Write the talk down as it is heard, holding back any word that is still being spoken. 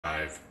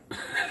live.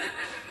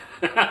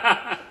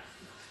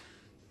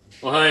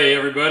 Well, hey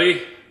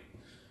everybody.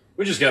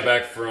 We just got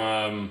back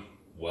from,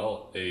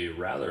 well, a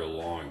rather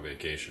long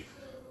vacation.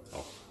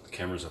 Oh, the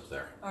camera's up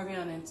there. Are we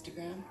on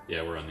Instagram?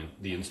 Yeah, we're on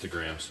the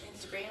Instagrams.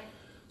 Instagram?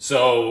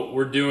 So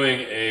we're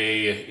doing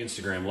a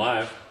Instagram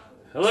live.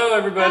 Hello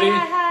everybody.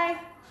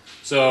 Hi.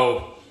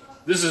 So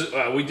this is,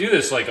 we do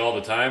this like all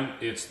the time.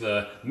 It's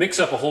the mix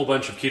up a whole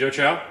bunch of Keto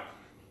Chow.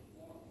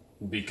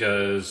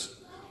 Because,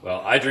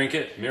 well, I drink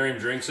it, Miriam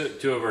drinks it,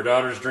 2 of our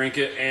daughters drink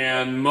it,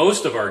 and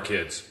most of our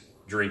kids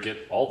drink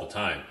it all the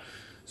time.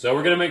 So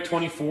we're going to make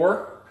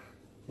 24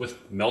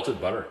 with melted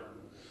butter.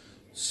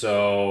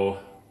 So,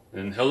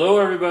 and hello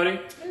everybody.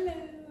 Hello.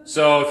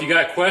 So if you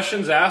got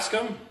questions, ask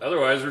them.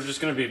 Otherwise, we're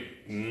just going to be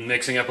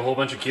mixing up a whole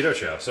bunch of Keto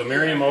Chow. So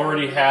Miriam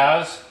already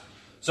has.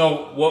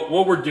 So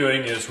what we're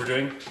doing is we're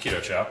doing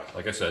Keto Chow,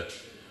 like I said.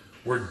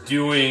 We're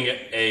doing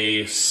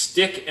a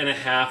stick and a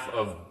half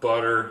of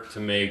butter to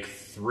make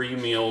 3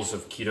 meals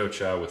of Keto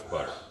Chow with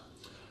butter.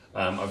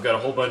 I've got a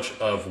whole bunch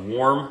of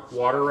warm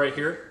water right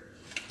here.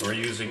 We're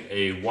using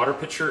a water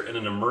pitcher and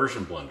an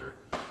immersion blender.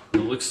 It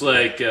looks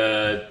like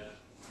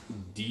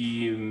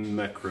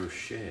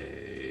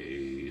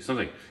Macrochet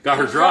something. Got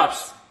her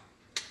drops.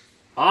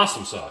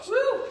 Awesome sauce.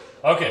 Woo!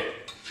 Okay,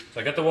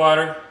 so I got the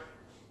water.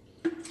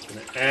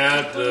 Gonna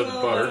add the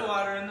butter. Little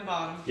water in the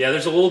bottom. Yeah,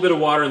 there's a little bit of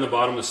water in the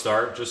bottom to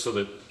start, just so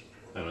that,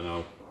 I don't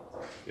know,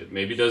 it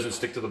maybe doesn't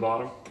stick to the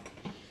bottom.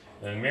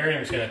 And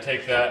Miriam's going to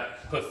take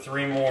that, put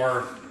 3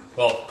 more,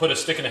 well, put a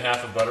stick and a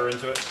half of butter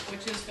into it.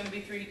 Which is going to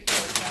be 3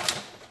 Keto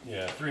Chow.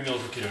 Yeah, 3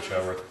 meals of Keto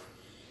Chow worth.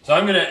 So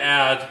I'm going to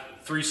add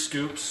 3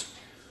 scoops.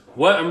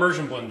 What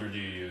immersion blender do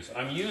you use?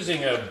 I'm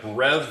using a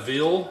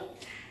Breville.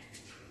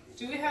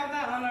 Do we have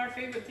that on our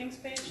favorite things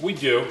page? We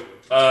do.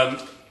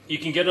 You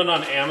can get it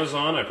on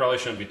Amazon. I probably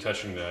shouldn't be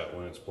touching that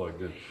when it's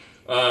plugged in.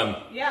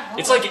 Yeah.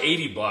 It's like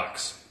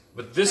 $80,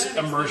 but this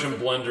immersion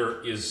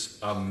blender is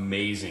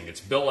amazing.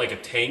 It's built like a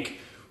tank.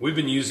 We've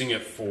been using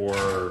it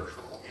for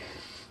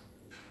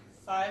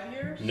 5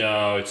 years?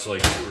 no, it's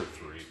like 2 or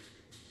 3.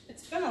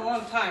 It's been a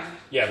long time.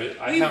 Yeah, but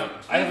I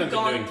haven't been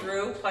gone doing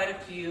through quite a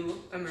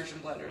few immersion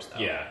blenders though.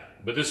 Yeah,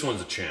 but this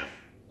one's a champ.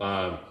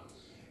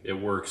 It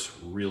works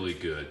really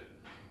good.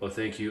 Well,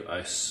 thank you.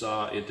 I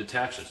saw it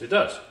detaches. It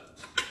does.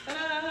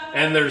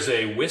 And there's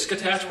a whisk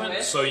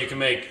attachment, so you can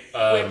make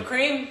whipped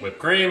cream. Whipped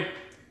cream.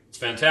 It's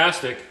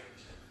fantastic.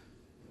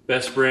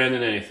 Best brand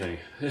in anything.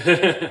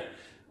 There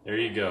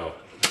you go.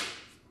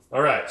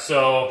 All right,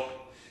 so,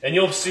 and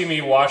you'll see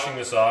me washing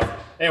this off.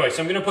 Anyway,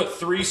 so I'm going to put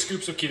 3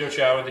 scoops of Keto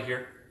Chow into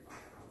here.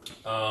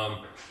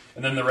 And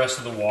then the rest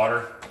of the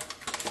water,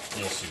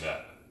 you'll see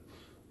that.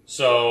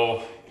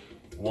 So,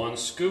 1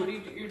 scoop.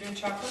 You're doing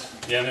chocolate?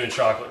 Yeah, I'm doing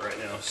chocolate right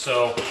now.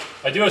 So,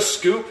 I do a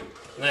scoop,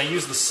 and I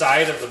use the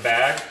side of the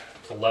bag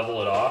to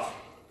level it off.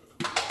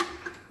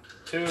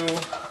 2,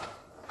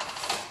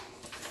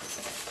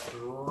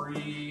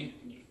 3.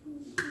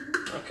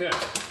 Okay,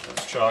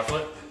 that's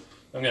chocolate.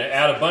 I'm going to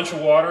add a bunch of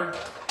water,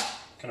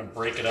 kind of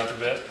break it up a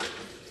bit.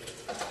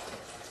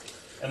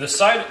 And the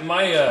side,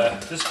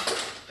 this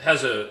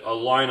has a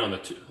line on the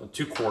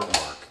 2 quart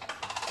mark.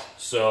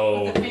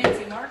 So With a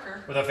fancy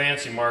marker. With a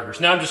fancy marker. So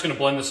now I'm just going to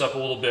blend this up a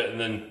little bit,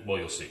 and then, well,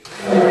 you'll see.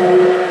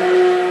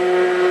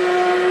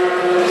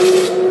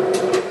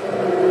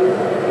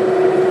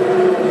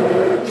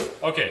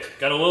 Okay,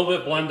 got a little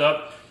bit blend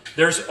up.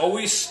 There's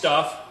always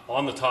stuff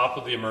on the top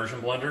of the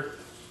immersion blender.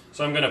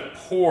 So I'm going to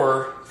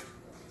pour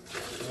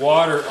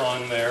water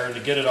on there and to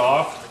get it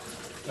off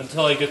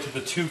until I get to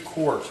the 2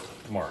 quart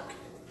mark.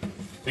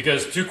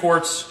 Because 2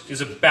 quarts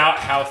is about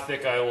how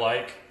thick I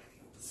like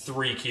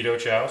 3 Keto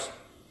Chows.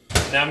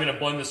 Now I'm going to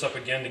blend this up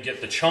again to get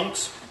the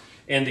chunks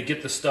and to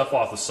get the stuff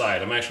off the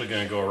side. I'm actually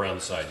going to go around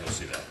the side. You'll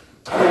see that.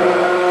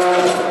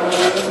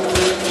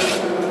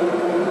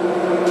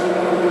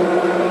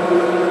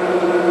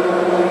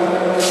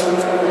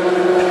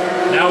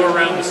 Now we're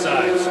around the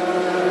sides.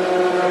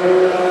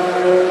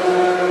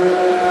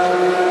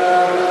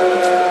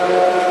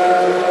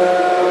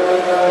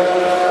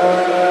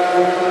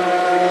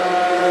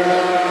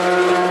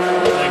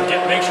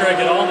 Make sure I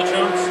get all the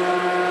chunks.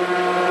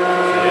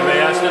 Anybody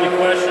ask any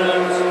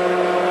questions?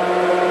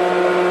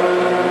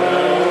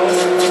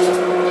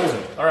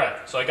 No. All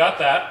right, so I got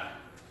that.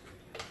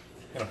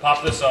 I'm gonna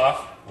pop this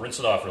off, rinse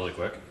it off really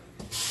quick.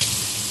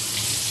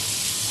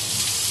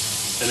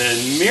 And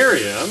then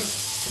Miriam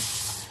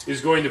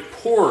is going to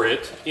pour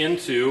it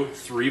into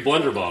 3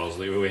 blender bottles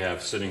that we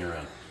have sitting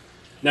around.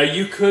 Now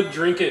you could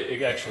drink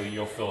it, actually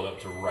you'll fill it up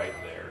to right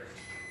there.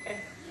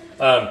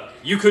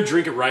 You could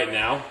drink it right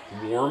now,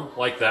 warm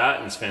like that,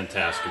 and it's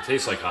fantastic. It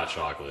tastes like hot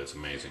chocolate, it's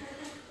amazing.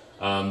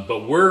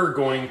 But we're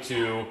going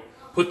to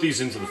put these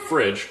into the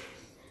fridge,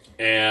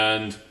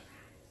 and,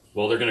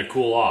 well, they're going to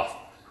cool off.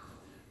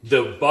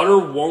 The butter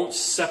won't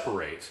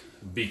separate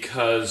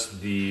because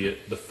the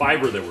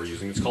fiber that we're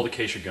using, it's called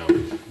acacia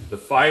gum, the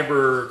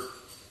fiber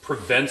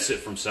prevents it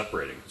from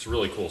separating. It's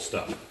really cool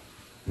stuff. I'm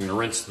going to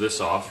rinse this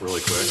off really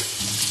quick.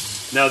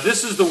 Now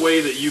this is the way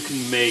that you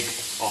can make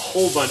a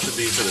whole bunch of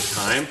these at a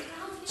time.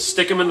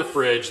 Stick them in the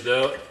fridge.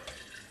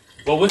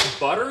 Well, with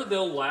butter,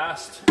 they'll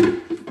last,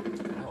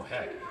 oh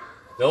heck,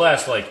 they'll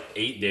last like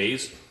 8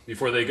 days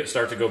before they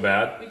start to go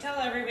bad. We tell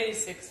everybody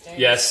 6 days.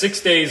 Yeah,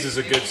 6 days is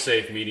a good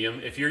safe medium.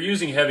 If you're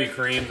using heavy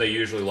cream, they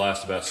usually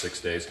last about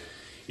 6 days.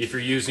 If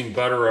you're using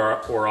butter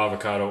or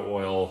avocado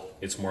oil,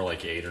 it's more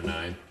like 8 or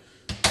 9.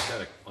 I've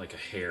got like a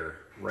hair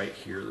right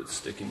here that's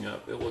sticking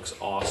up. It looks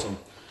awesome.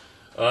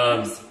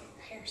 Hair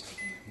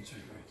sticking up. It's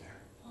right there.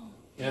 Oh,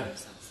 yeah.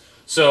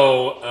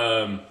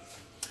 So,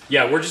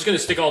 yeah, we're just going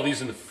to stick all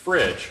these in the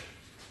fridge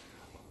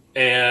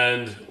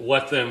and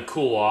let them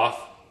cool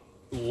off.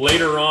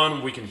 Later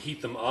on, we can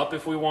heat them up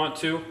if we want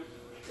to,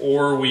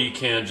 or we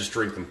can just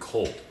drink them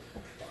cold.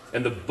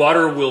 And the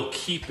butter will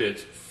keep it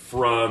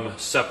from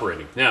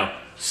separating. Now,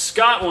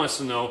 Scott wants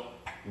to know,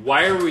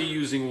 why are we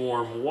using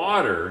warm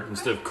water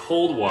instead of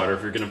cold water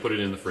if you're going to put it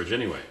in the fridge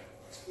anyway?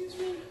 Excuse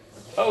me.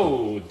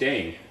 Oh,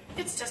 dang.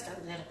 It's just a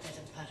little bit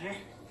of butter.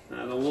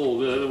 The little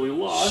bit that we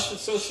lost.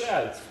 It's so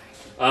sad.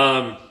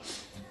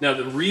 Now,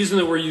 the reason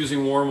that we're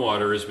using warm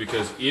water is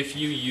because if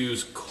you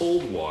use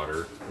cold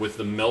water with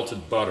the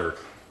melted butter,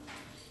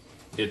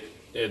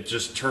 it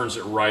just turns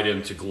it right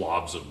into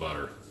globs of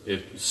butter.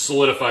 It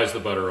solidifies the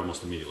butter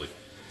almost immediately.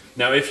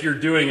 Now, if you're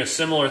doing a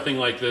similar thing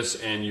like this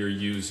and you're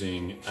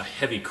using a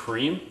heavy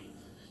cream,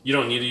 you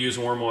don't need to use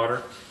warm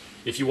water.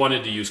 If you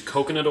wanted to use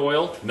coconut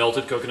oil,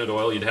 melted coconut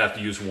oil, you'd have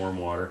to use warm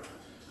water.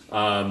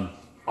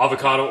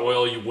 Avocado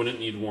oil, you wouldn't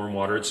need warm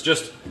water. It's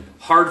just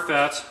hard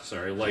fats.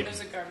 Sorry, like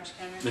There's a garbage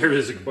can right there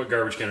is a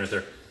garbage can right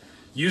there.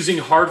 Using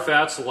hard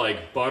fats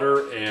like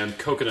butter and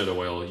coconut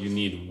oil, you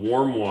need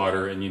warm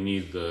water and you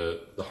need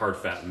the hard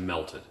fat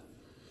melted.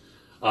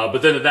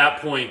 But then at that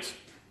point,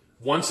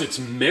 once it's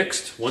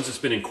mixed, once it's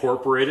been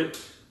incorporated,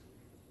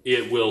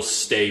 it will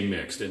stay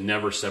mixed. It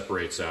never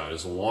separates out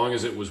as long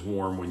as it was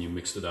warm when you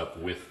mixed it up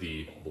with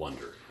the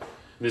blender.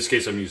 In this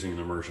case, I'm using an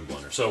immersion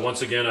blender. So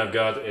once again, I've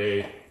got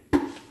a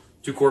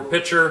 2-quart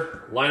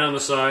pitcher, line on the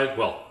side.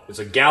 Well, it's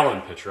a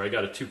gallon pitcher. I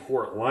got a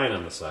 2-quart line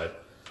on the side.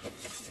 I'm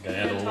gonna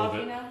add a little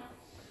bit. now?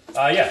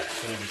 Yeah,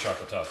 gonna do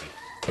chocolate toffee.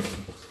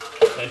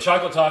 And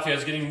chocolate toffee, I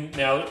was getting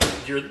now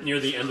near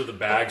the end of the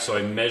bag, so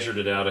I measured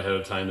it out ahead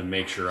of time to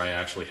make sure I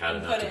actually had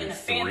enough Put to it do in a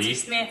 3. fancy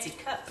smancy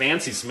cup.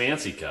 Fancy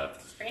smancy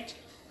cup. Fancy.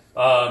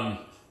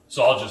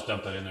 So I'll just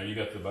dump that in there. You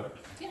got the butter?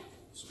 Yeah.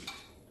 Sweet.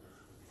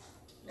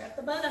 Got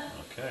the butter.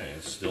 Okay,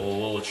 it's still a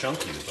little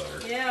chunky, the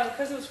butter. Yeah,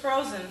 because it was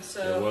frozen,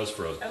 so It was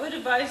frozen. I would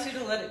advise you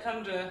to let it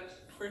come to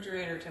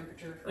refrigerator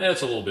temperature first. Yeah,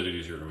 it's a little bit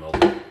easier to melt.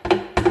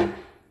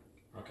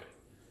 Okay.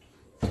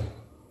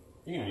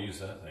 You can use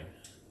that thing.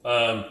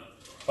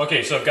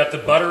 Okay, so I've got the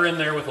butter in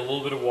there with a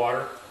little bit of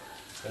water.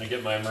 Gonna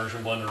get my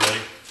immersion blender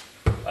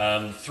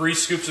ready. 3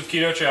 scoops of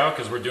Keto Chow,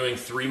 because we're doing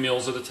 3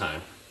 meals at a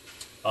time.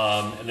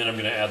 And then I'm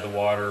gonna add the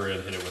water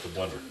and hit it with a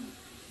blender.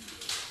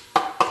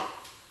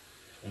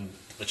 And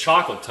the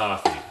chocolate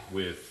toffee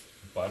with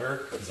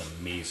butter is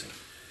amazing.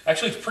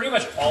 Actually, pretty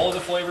much all of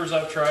the flavors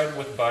I've tried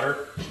with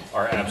butter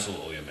are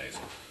absolutely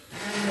amazing.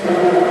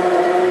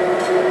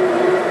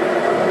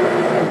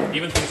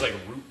 Even things like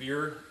root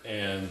beer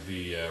and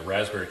the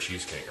raspberry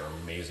cheesecake are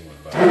amazing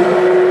with butter.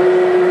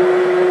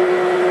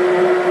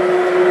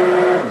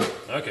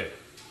 Okay,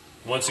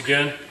 once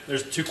again,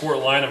 there's a 2-quart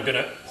line. I'm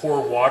gonna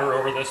pour water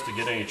over this to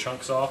get any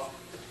chunks off.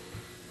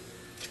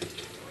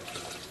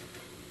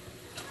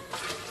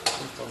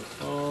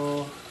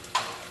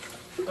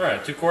 All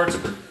right, 2 quarts.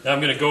 Now I'm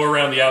going to go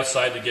around the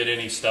outside to get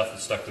any stuff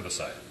that's stuck to the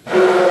side.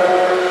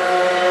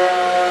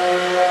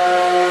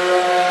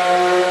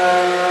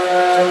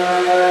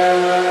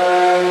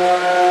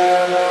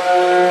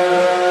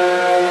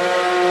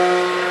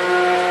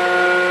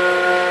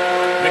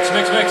 Mix,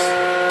 mix, mix.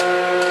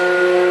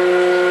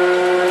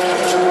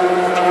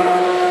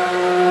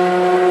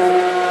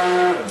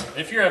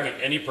 If you're having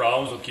any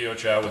problems with Keto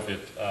Chow, with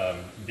it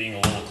being a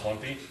little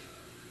clumpy,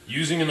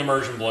 using an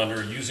immersion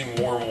blender, using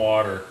warm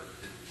water,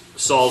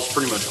 solves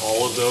pretty much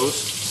all of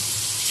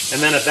those.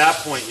 And then at that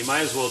point, you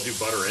might as well do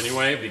butter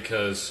anyway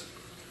because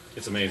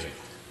it's amazing.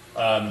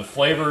 The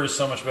flavor is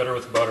so much better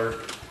with butter.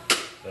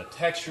 The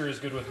texture is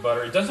good with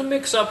butter. It doesn't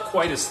mix up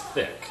quite as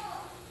thick,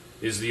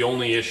 is the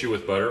only issue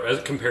with butter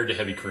as compared to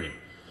heavy cream.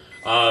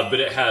 But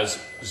it has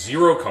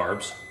 0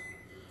 carbs.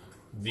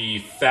 The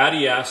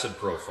fatty acid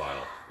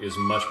profile is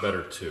much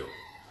better too.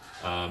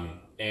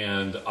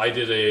 And I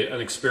did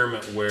an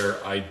experiment where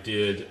I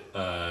did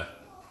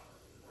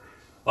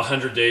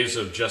 100 days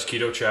of just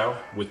Keto Chow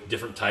with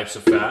different types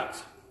of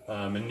fat.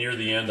 And near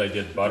the end, I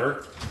did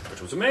butter, which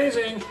was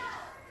amazing.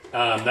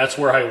 That's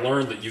where I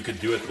learned that you could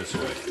do it this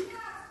way.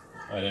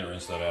 I didn't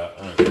rinse that out.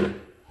 I don't care. I'm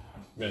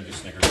going to do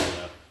Snickers on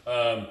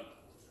that.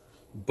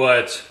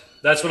 But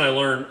that's when I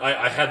learned.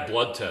 I had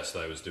blood tests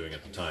that I was doing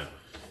at the time.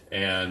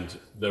 And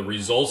the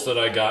results that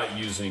I got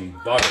using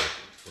butter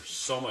were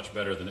so much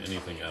better than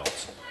anything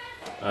else.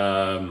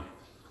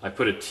 I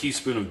put a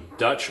teaspoon of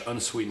Dutch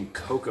unsweetened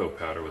cocoa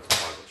powder with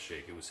chocolate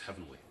shake. It was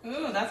heavenly.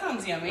 Ooh, that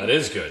sounds yummy. That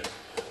is good.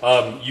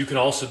 You can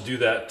also do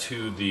that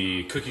to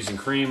the cookies and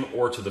cream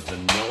or to the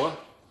vanilla.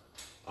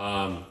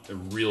 It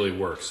really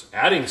works.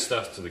 Adding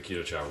stuff to the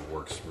Keto Chow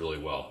works really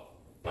well.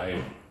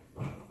 I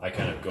I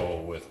kind of go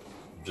with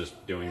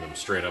just doing them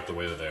straight up the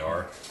way that they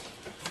are.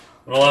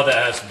 And a lot of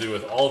that has to do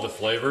with all the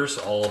flavors.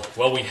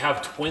 Well, we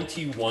have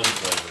 21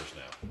 flavors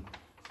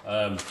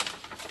now.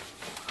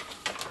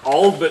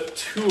 All but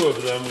 2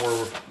 of them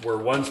were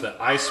ones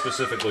that I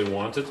specifically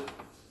wanted.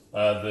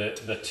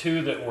 The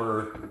 2 that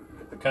were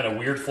kind of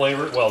weird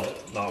flavors, well,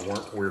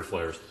 weren't weird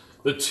flavors.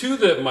 The 2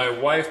 that my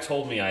wife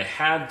told me I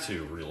had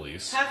to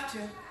release,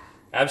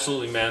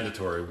 absolutely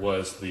mandatory,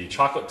 was the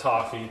chocolate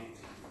toffee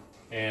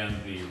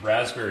and the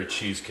raspberry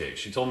cheesecake.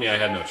 She told me I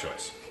had no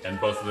choice, and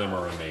both of them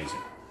are amazing.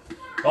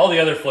 All the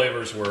other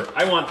flavors were,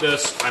 I want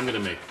this, I'm going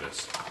to make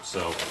this.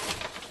 So,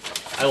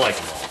 I like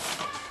them all.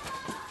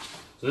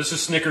 So this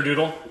is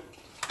Snickerdoodle.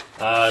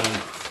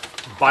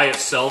 By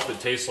itself, it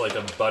tastes like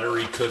a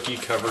buttery cookie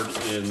covered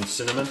in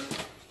cinnamon.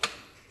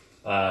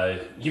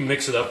 You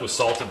mix it up with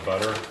salted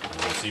butter,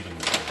 and it's even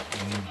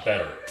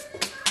better.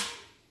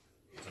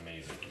 It's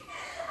amazing.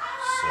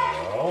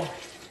 So,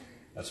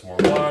 that's more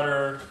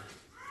water.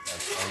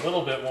 That's a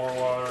little bit more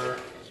water.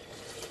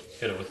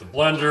 Hit it with the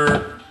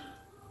blender.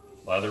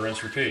 Lather,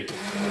 rinse, repeat.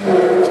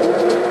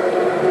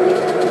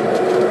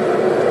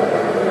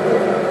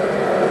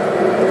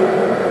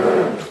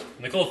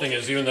 And the cool thing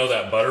is, even though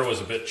that butter was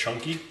a bit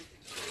chunky,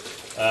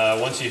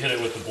 once you hit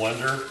it with the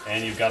blender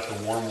and you've got the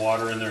warm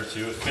water in there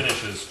too, it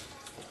finishes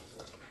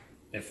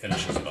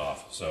it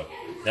off. So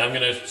now I'm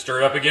going to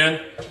stir it up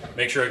again,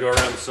 make sure I go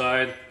around the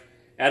side.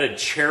 Added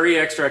cherry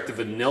extract of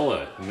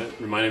vanilla. And that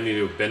reminded me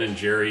of Ben and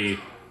Jerry.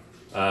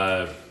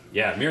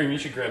 Yeah, Miriam, you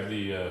should grab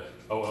the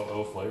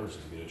OOO flavors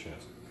if you get a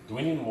chance. Do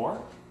we need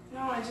more?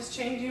 No, I just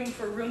changed them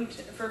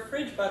for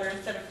fridge butter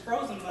instead of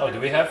frozen butter. Oh, do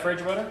we have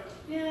fridge butter?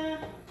 Yeah,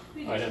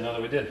 we do. I didn't know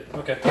that we did.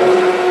 Okay.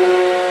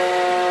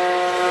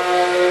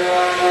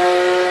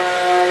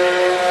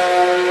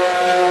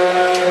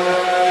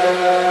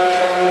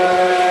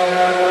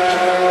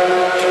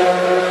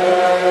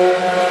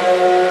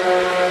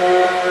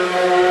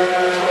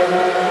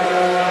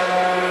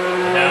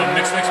 Now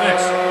mix, mix,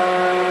 mix.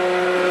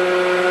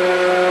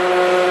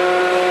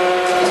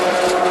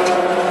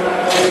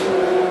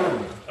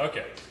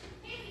 Okay.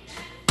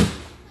 So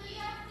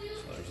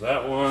there's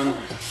that one.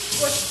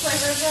 What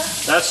flavor is that?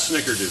 That's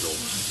Snickerdoodle.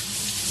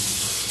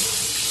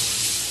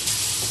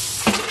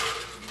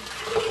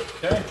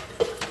 Okay.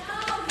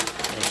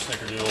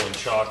 Snickerdoodle and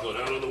chocolate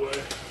out of the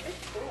way.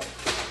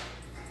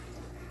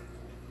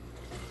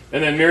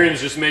 And then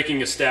Miriam's just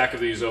making a stack of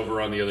these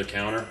over on the other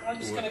counter. I'm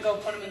just going to go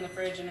put them in the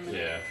fridge in a minute.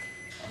 Yeah.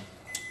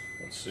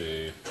 Let's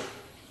see.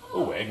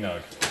 Oh,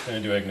 eggnog. I'm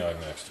going to do eggnog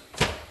next.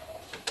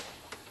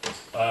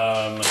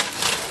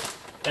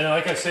 And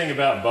like I was saying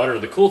about butter,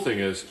 another cool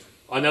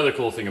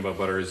thing about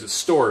butter is it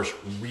stores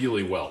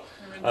really well.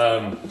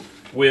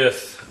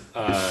 With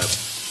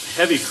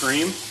heavy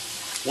cream,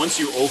 once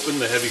you open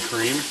the heavy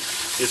cream,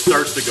 it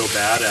starts to go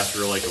bad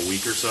after like a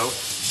week or so.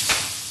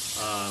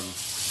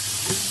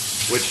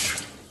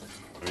 Which,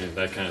 I mean,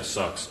 that kind of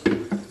sucks.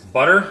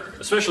 Butter,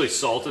 especially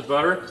salted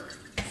butter,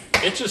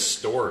 it just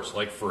stores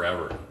like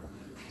forever.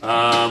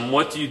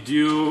 What did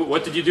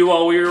you do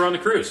while we were on the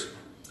cruise?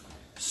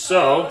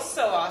 So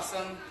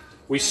awesome.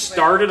 We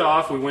started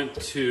off, we went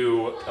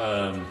to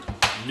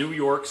New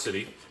York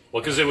City.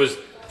 Well, because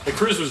the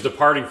cruise was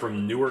departing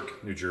from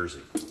Newark, New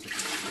Jersey,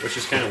 which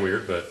is kind of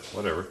weird, but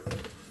whatever.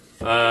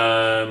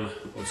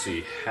 Let's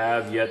see,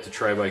 have yet to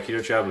try by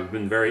Keto Chow. We've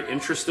been very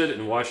interested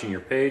in watching your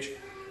page.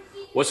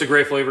 What's a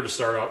great flavor to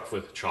start off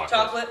with?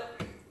 Chocolate.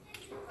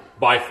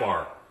 By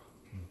far.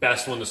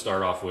 Best one to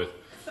start off with.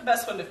 It's the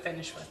best one to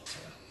finish with,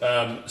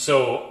 too.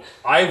 So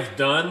I've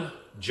done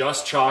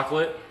just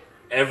chocolate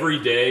every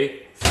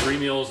day, 3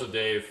 meals a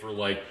day for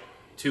like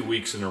 2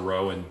 weeks in a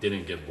row and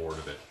didn't get bored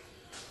of it.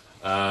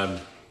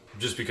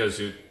 Just because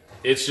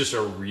it's just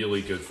a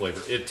really good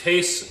flavor. It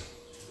tastes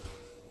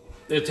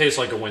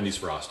like a Wendy's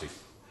Frosty.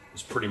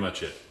 That's pretty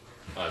much it.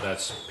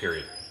 That's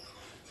period.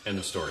 End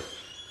of story.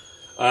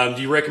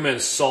 Do you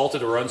recommend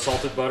salted or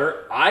unsalted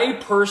butter? I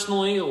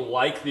personally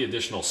like the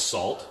additional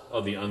salt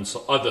of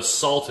the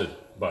salted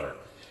butter.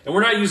 And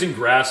we're not using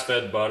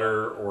grass-fed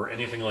butter or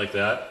anything like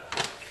that.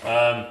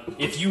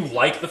 If you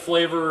like the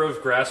flavor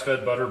of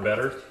grass-fed butter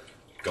better,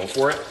 go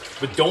for it.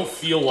 But don't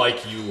feel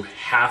like you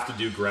have to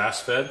do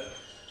grass-fed.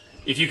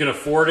 If you can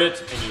afford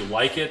it and you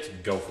like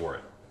it, go for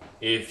it.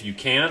 If you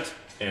can't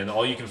and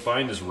all you can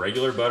find is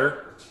regular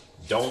butter,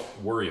 don't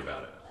worry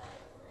about it.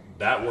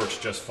 That works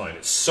just fine.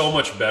 It's so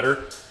much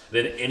better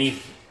than any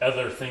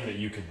other thing that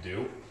you could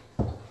do.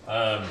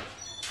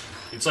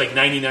 It's like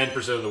 99%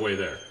 of the way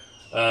there.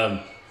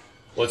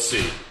 Let's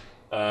see.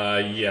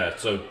 Yeah,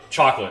 so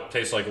chocolate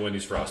tastes like a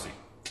Wendy's Frosty.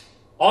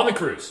 On the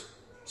cruise.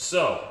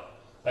 So,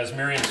 as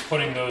Miriam's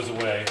putting those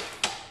away,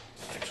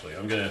 actually,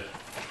 I'm going to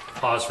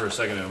pause for a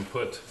second and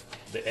put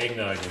the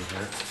eggnog in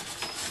here.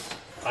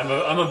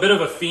 I'm a bit of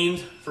a fiend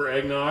for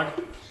eggnog,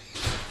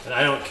 and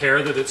I don't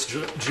care that it's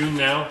June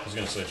now. I was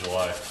going to say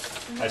July.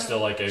 I still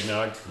like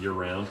eggnog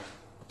year-round,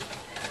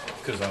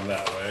 because I'm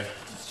that way.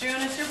 It's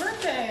June, it's your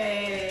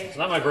birthday. It's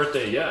not my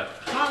birthday yet.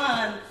 Come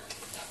on.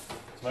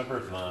 It's my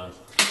birthday month.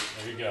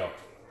 There you go.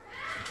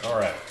 All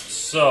right.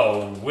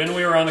 So when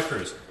we were on the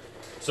cruise,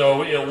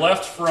 so it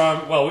left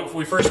from, well,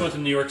 we first went to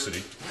New York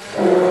City,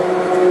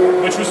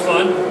 which was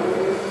fun.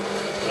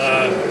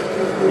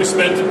 We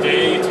spent a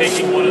day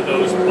taking one of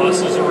those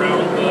buses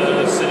around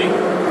the city,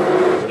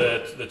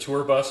 the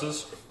tour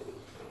buses,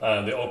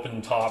 the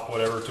open top,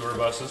 whatever tour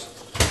buses.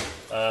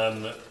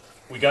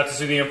 We got to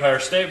see the Empire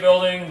State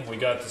Building. We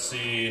got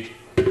to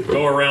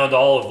go around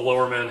all of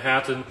Lower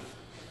Manhattan.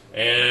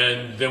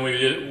 And then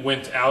we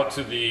went out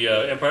to the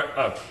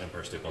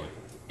Empire State Building,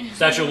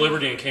 Statue of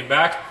Liberty, and came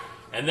back.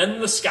 And then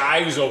the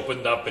skies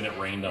opened up and it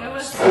rained on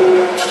us. Sorry,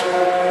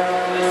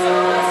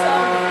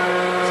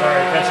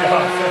 cut you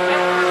off.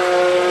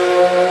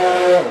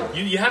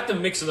 You have to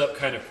mix it up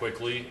kind of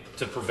quickly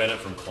to prevent it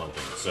from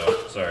clumping.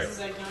 So, sorry. This is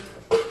eggnog.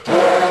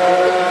 Yeah,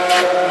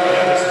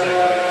 this is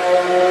eggnog.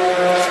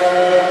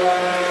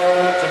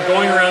 So I'm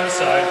going around the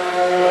side.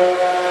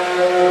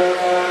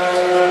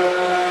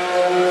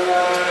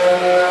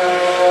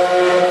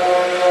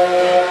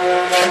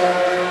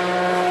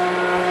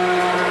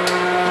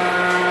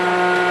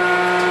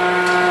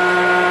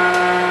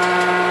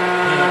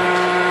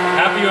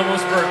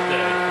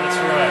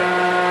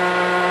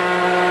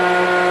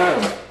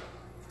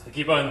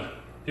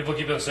 People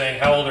keep on saying,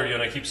 how old are you?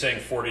 And I keep saying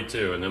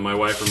 42. And then my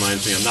wife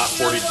reminds me, I'm not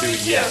 42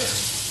 yet.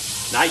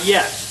 Not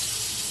yet.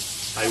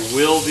 I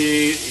will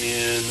be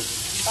in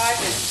 5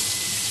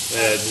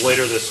 minutes.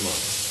 Later this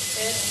month.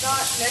 It's not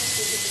next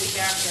week, it's the week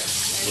after.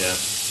 Right? Yeah.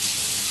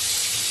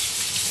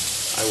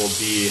 I will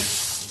be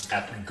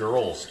at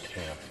girls'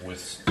 camp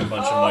with a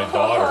bunch of my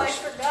daughters.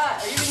 Oh, I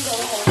forgot. Are you going to go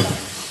the whole time?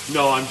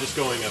 No, I'm just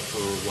going up for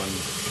one.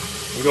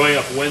 I'm going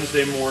up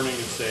Wednesday morning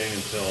and staying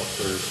until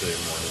Thursday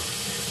morning.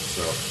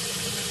 So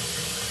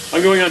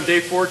I'm going on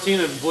day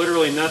 14 of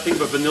literally nothing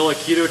but vanilla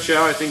Keto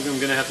Chow. I think I'm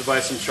going to have to buy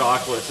some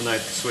chocolate tonight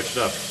to switch it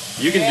up.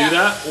 You can do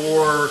that,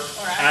 or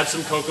add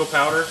some cocoa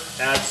powder,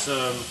 add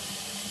some...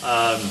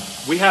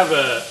 we have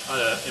an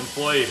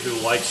employee who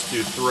likes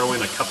to throw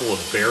in a couple of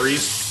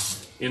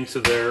berries into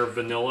their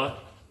vanilla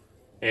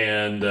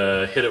and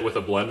hit it with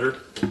a blender,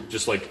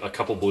 just like a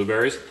couple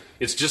blueberries.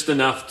 It's just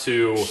enough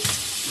to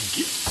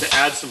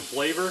add some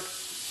flavor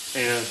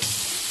and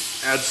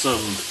add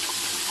some,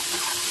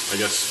 I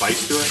guess,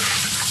 spice to it.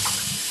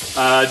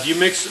 Do you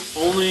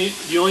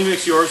only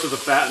mix yours with the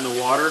fat and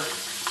the water?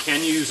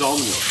 Can you use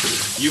almond milk?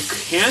 You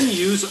can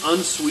use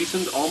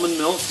unsweetened almond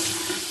milk.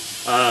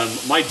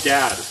 My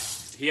dad,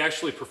 he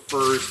actually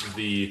prefers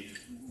the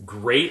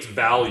Great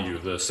Value,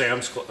 the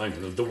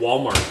the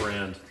Walmart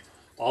brand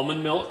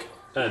almond milk,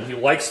 and he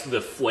likes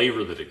the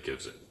flavor that it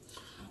gives it.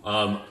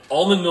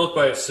 Almond milk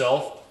by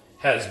itself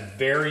has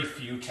very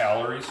few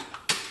calories.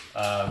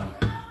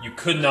 You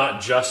could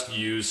not just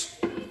use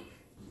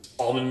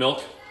almond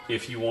milk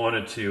if you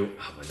wanted to,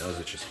 my nose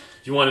itches,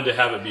 if you wanted to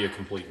have it be a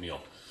complete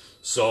meal.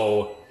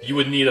 So you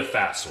would need a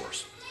fat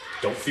source.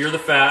 Don't fear the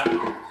fat.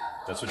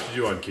 That's what you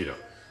do on keto.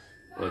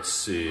 Let's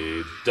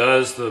see.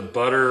 Does the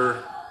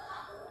butter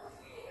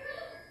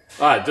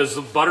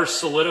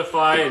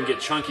solidify and get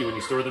chunky when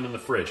you store them in the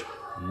fridge?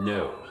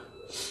 No.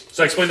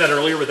 So I explained that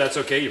earlier, but that's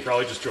okay. You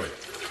probably just joined.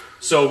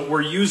 So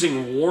we're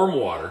using warm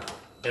water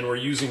and we're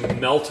using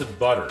melted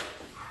butter.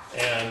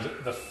 And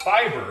the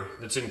fiber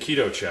that's in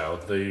Keto Chow,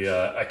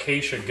 the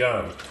acacia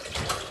gum,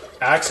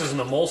 acts as an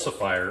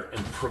emulsifier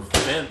and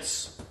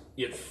prevents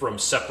it from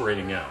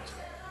separating out.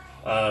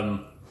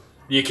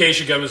 The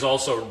acacia gum is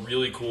also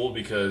really cool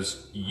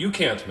because you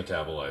can't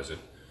metabolize it,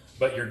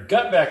 but your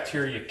gut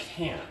bacteria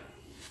can.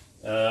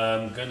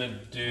 I'm going to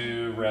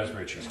do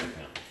raspberry cheesecake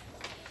now.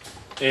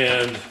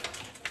 And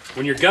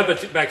when your gut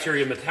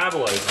bacteria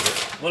metabolizes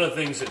it, one of the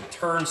things it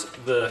turns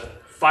the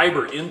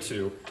fiber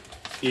into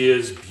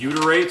is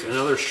butyrate and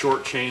other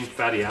short-chain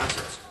fatty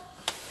acids,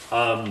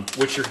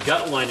 which your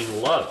gut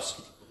lining loves.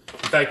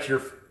 In fact,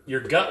 your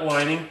gut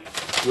lining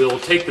will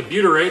take the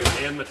butyrate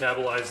and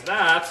metabolize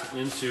that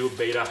into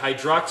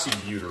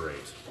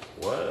beta-hydroxybutyrate.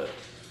 What?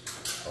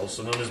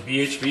 Also known as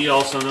BHB,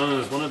 also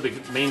known as one of the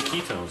main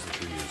ketones that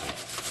you're using.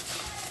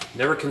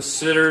 Never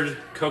considered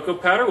cocoa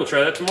powder? We'll try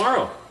that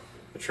tomorrow.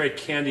 I tried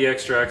candy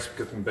extracts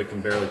but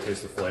can barely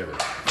taste the flavor.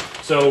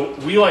 So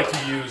we like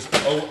to use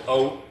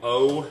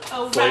OOO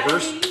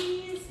flavors.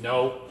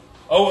 No,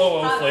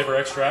 OOO flavor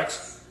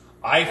extracts.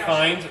 I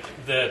find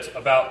that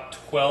about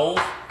 12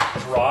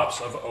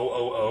 drops of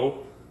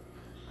OOO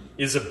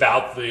is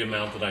about the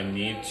amount that I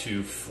need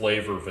to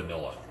flavor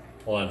vanilla.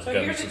 Hold on, so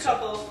here's a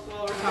couple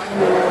while we're talking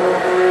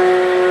about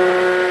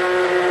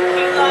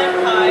key lime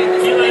pie.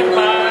 Key lime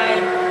pie.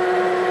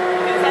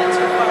 Is that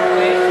too far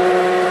away?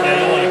 Yeah,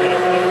 you want to get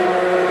over there.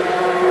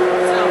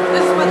 So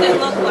this is what they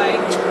look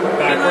like.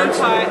 Backwards?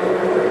 Key lime pie.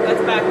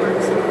 That's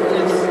backwards.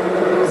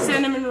 Yes.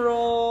 Cinnamon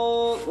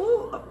roll.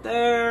 Ooh, up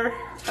there.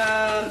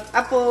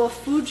 Apple,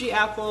 Fuji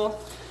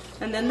apple.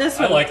 And then this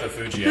one. I like the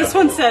Fuji apple. This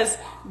one says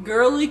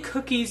Girly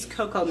Cookies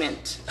Cocoa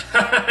Mint.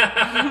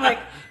 I'm like,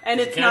 and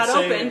it's not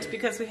opened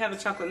because we have a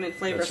chocolate mint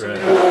flavor. That's so right.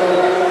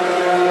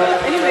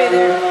 But anyway,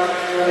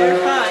 they're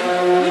fun.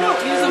 We don't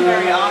use them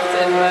very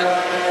often, but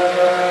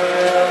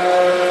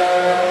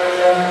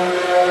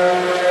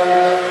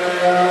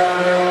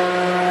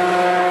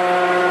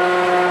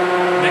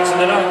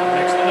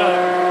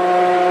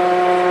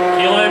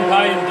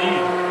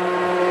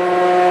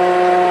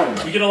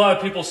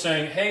of people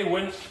saying, "Hey,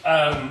 when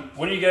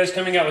are you guys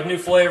coming out with new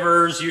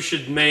flavors? You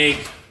should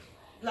make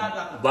Blah,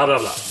 blah, blah. blah blah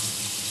blah."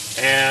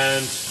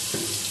 And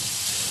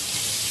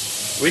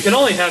we can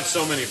only have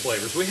so many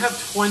flavors. We have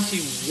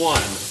 21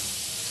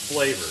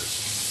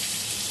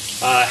 flavors.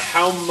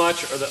 How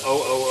much are the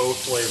OOO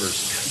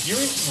flavors?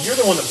 You're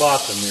the one that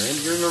bought them, Miriam.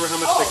 Do you remember how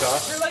much they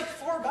cost? They're like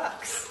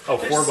 $4. Oh,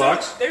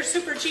 $4? They're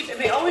super cheap, and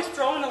they always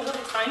throw in a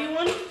little tiny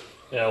one.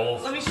 Yeah, well.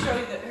 Let me show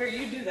you that. Here,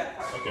 you do that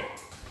part. Okay.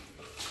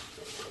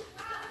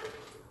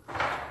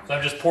 So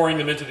I'm just pouring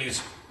them into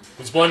these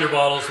blender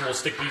bottles, and we'll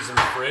stick these in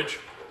the fridge,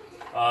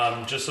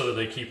 just so that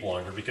they keep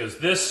longer. Because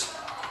this,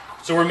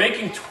 so we're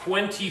making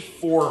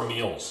 24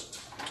 meals.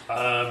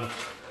 By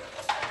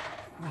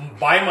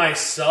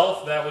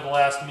myself, that would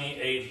last me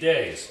 8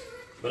 days.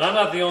 But I'm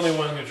not the only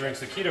one who drinks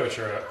the Keto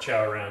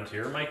Chow around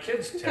here. My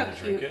kids tend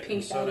to drink it. Pink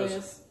and so that does.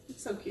 is.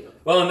 It's so cute.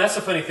 Well, and that's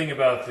the funny thing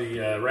about the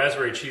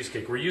raspberry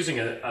cheesecake. We're using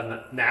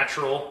a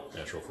natural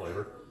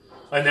flavor,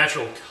 a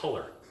natural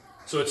color.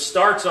 So it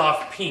starts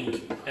off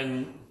pink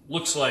and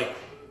looks like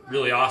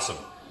really awesome.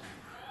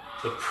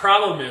 The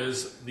problem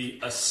is the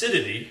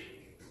acidity,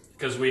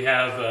 because we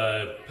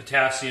have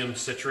potassium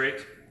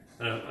citrate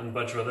and a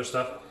bunch of other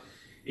stuff.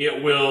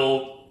 It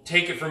will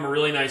take it from a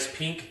really nice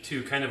pink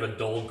to kind of a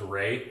dull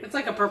gray. It's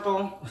like a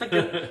purple. It's like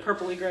a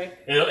purpley gray.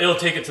 It'll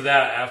take it to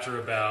that after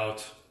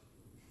about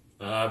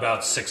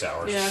 6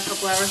 hours. Yeah, a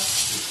couple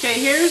hours. Okay,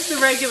 here's the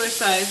regular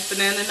size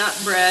banana nut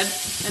bread,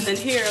 and then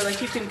here,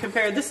 like you can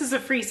compare. This is a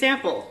free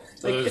sample.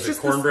 Like It's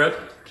just cornbread?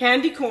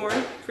 Candy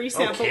corn, free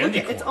sample.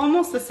 candy Look, it's corn.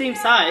 almost the same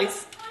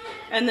size.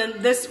 And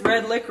then this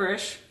red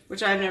licorice,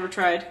 which I've never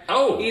tried either.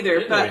 I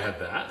didn't know but we had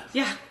that.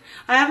 yeah,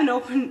 I haven't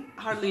opened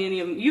hardly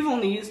any of them. You've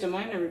only used them.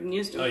 I've never even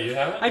used them. Oh, you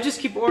haven't? I just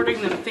keep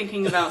ordering them,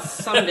 thinking about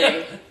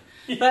someday.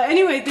 But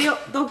anyway,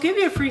 they'll give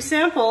you a free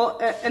sample,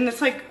 and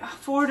it's like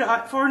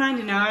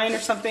 $4.99 or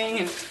something.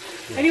 And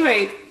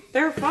anyway,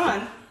 they're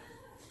fun.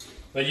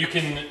 But you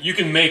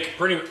can make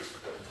pretty.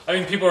 I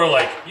mean, people are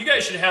like, you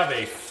guys should have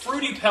a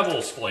Fruity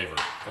Pebbles flavor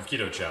of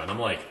Keto Chow, and I'm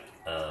like,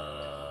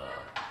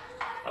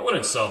 I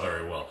wouldn't sell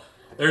very well.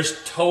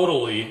 There's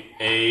totally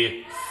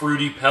a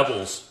Fruity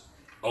Pebbles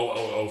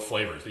OOO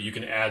flavor that you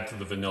can add to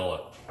the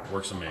vanilla.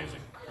 Works amazing.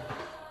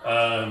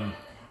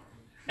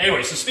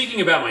 Anyway, so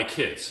speaking about my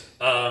kids,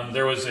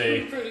 there was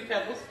a... Fruity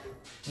Pebbles.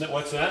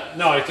 What's that?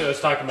 No, I was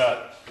talking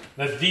about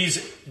that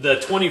the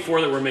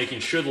 24 that we're making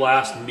should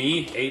last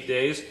me 8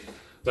 days,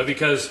 but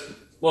because,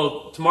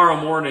 well, tomorrow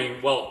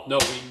morning, well, no,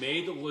 we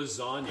made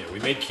lasagna. We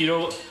made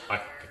keto...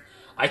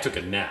 I took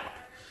a nap.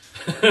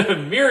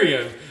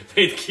 Miriam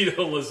made keto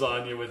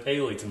lasagna with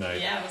Haley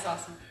tonight. Yeah, it was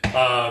awesome.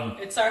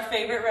 It's our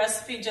favorite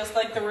recipe, just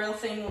like the real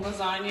thing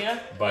lasagna,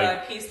 by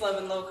Peace, Love,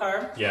 and Low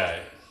Carb. Yeah,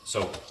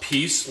 so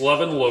Peace,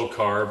 Love, and Low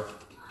Carb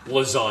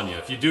lasagna.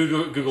 If you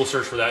do Google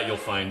search for that, you'll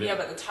find it. Yeah,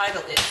 but the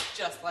title is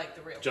just like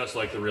the real thing. Just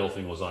like the real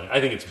thing lasagna. I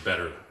think it's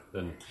better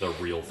than the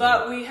real thing.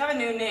 But we have a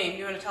new name.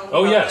 You want to tell them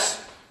Oh, about yes.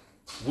 that?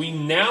 We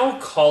now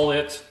call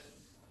it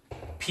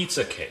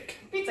pizza cake.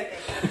 Pizza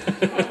cake.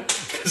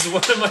 Because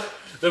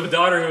the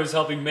daughter who was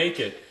helping make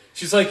it,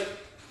 she's like,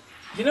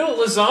 you know,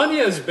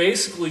 lasagna is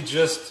basically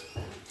just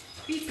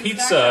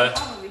pizza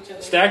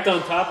stacked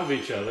on top of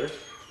each other.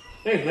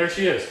 Hey, there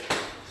she is.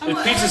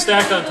 It's pizza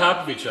stacked on top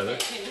of each other.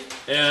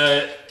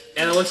 And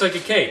it looks like a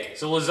cake.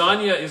 So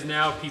lasagna is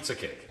now pizza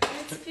cake.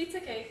 It's pizza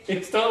cake.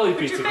 It's totally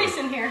pizza Put your cake. face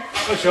in here.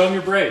 Oh, show them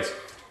your braids.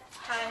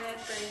 Hi, I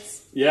have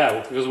braids.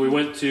 Yeah, because we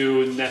went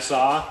to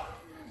Nassau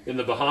in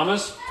the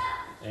Bahamas,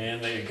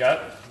 and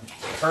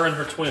her and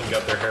her twin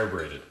got their hair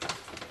braided.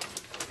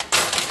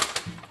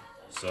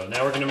 So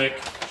now we're going to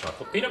make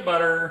chocolate peanut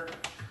butter.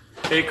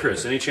 Hey,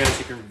 Chris, any chance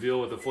you can reveal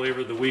what the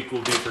flavor of the week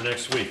will be for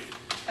next week?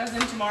 As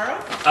in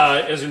tomorrow?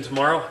 As in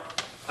tomorrow?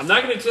 I'm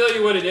not going to tell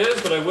you what it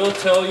is, but I will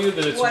tell you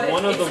that it's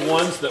one of the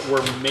ones that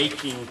we're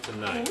making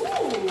tonight.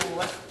 Ooh.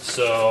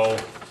 So,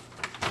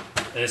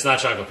 and it's not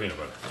chocolate peanut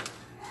butter.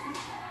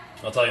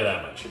 I'll tell you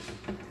that much.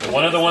 But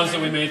one of the ones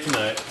that we made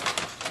tonight,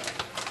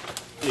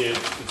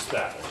 it's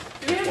that one.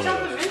 Do we have One of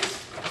chocolate those. mints?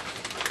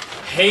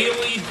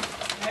 Haley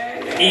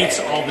eats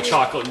all the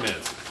chocolate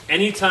mints.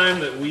 Anytime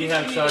that we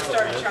have chocolate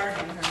started mints.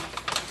 charging her.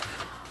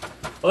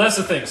 Well, that's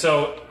the thing.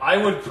 So I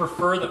would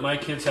prefer that my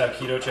kids have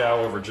Keto Chow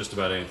over just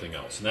about anything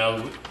else.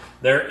 Now,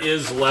 there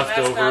is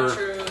leftover not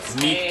true.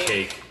 meat Steak.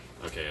 cake.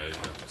 Okay,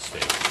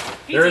 steak.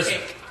 Pizza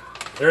cake.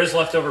 There is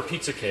leftover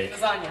pizza cake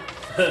Lasagna.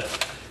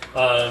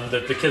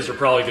 that the kids are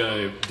probably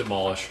going to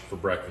demolish for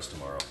breakfast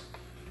tomorrow.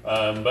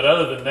 But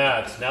other than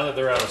that, now that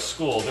they're out of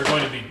school, they're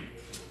going to be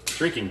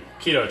drinking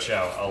Keto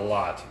Chow a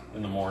lot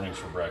in the mornings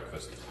for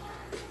breakfast.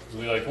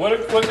 They'll be like, what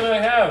can I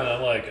have? And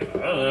I'm like, I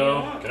don't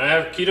know. Can I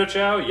have Keto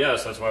Chow?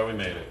 Yes, that's why we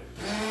made it.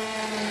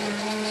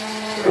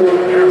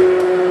 There we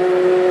go.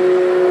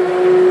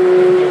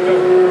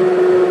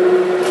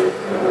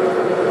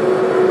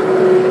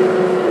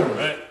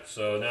 Alright,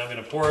 so now I'm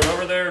going to pour it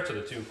over there to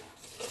the 2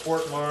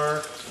 quart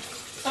mark.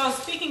 So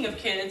speaking of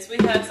kids, we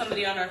had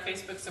somebody on our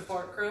Facebook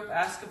support group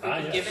ask if we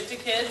could give it to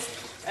kids.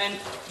 And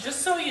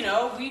just so you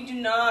know, we do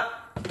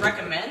not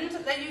recommend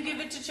that you give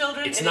it to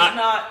children. It's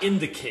not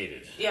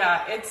indicated.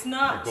 Yeah, it's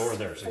not Here, go over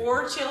there,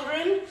 for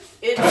children.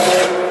 It's for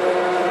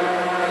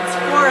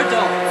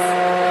adults.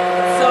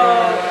 So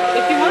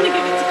if you want to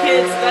give it to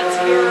kids, that's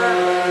your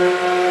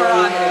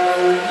prerogative.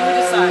 You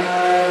decide.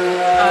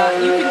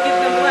 You can give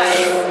them less,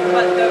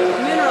 but the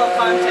mineral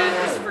content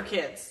is for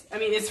kids. I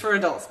mean, it's for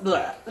adults.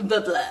 Blah, blah,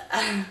 blah.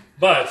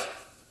 But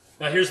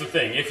now here's the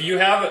thing. If you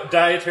have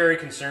dietary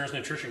concerns,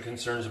 nutrition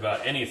concerns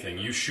about anything,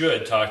 you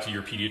should talk to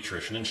your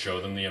pediatrician and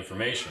show them the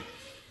information.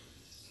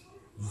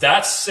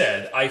 That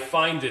said, I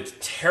find it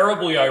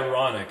terribly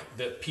ironic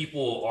that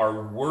people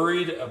are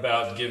worried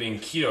about giving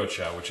Keto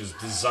Chow, which is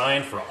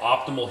designed for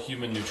optimal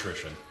human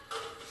nutrition,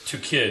 to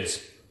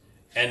kids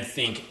and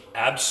think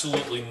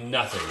absolutely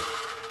nothing.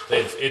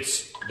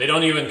 They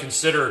don't even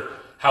consider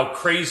how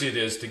crazy it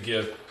is to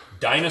give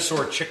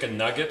dinosaur chicken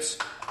nuggets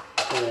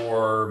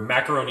or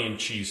macaroni and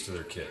cheese to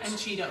their kids. And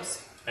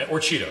Cheetos. Or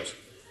Cheetos.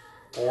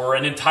 Or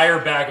an entire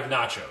bag of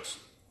nachos.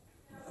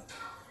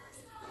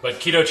 But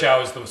Keto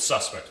Chow is the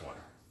suspect one.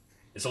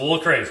 It's a little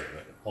crazy,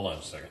 but hold on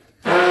a second.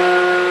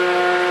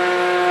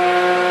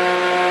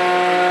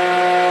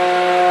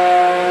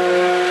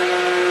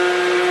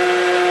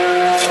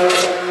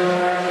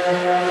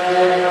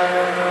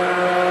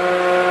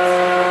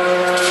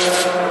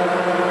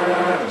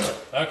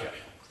 Okay.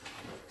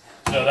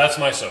 So that's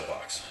my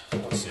soapbox.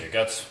 Let's see, I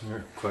got some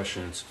more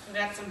questions.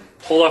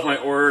 Hold off my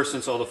order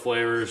since all the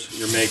flavors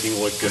you're making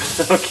look good.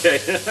 Okay.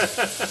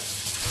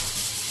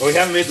 Well, we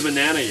haven't made the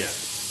banana yet.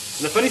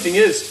 And the funny thing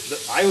is,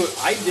 that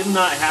I did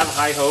not have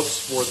high hopes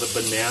for the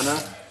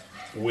banana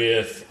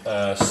with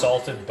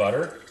salted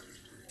butter.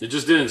 It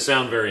just didn't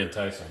sound very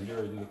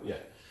enticing.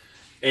 Yeah.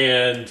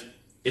 And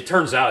it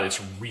turns out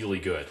it's really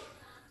good.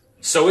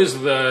 So is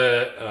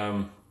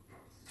the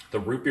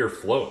root beer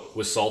float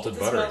with salted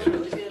butter. Smells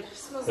really good.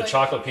 Smells the like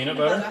chocolate peanut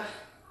butter? butter?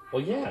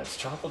 Well, yeah, it's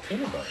chocolate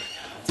peanut butter.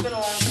 It's been a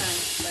long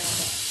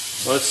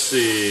time. Let's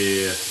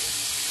see.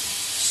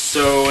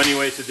 So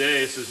anyway,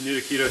 today, this is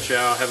new to Keto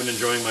Chow. Have been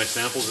enjoying my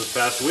samples this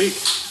past week.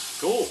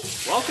 Cool.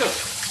 Welcome.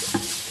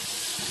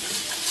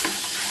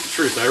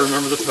 Truth, I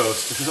remember the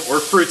post. Or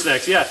fruit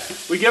snacks. Yeah,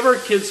 we give our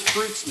kids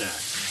fruit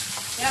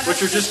snacks,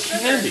 which are just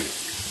candy.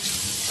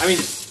 I mean,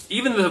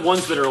 even the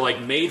ones that are like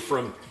made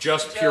from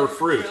just pure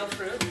fruit. Real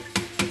fruit.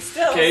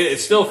 Okay,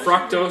 it's still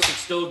fructose. It's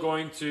still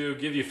going to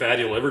give you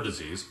fatty liver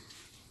disease.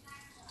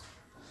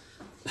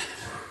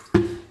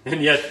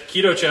 And yet,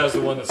 Keto Chow is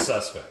the one that's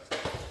suspect.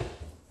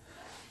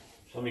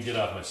 Let me get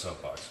off my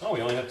soapbox. Oh,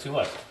 we only have 2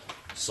 left.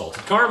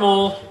 Salted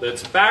caramel.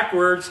 That's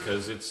backwards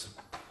because it's...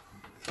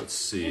 Let's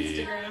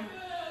see. Instagram.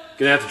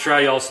 Gonna have to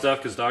try y'all's stuff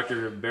because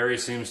Dr. Barry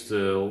seems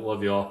to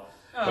love y'all.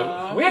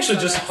 But we actually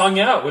just hung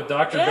out with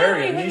Dr.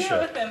 Barry and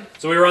Nisha.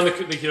 So we were on the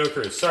keto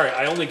cruise. Sorry,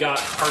 I only got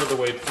part of the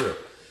way through.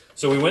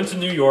 So we went to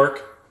New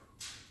York.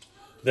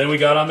 Then we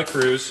got on the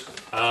cruise.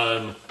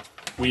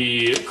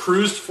 We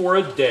cruised for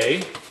a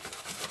day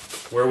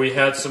where we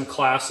had some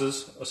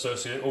classes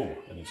associated. Oh,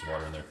 I need some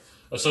water in there.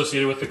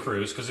 Associated with the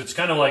cruise because it's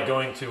kind of like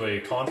going to a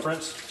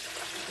conference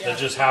that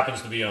just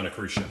happens to be on a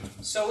cruise ship.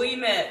 So we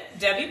met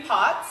Debbie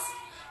Potts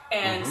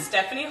and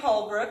Stephanie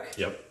Holbrook.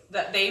 Yep.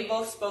 That they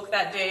both spoke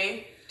that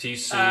day.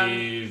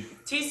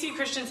 T.C.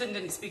 Christensen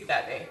didn't speak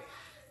that day.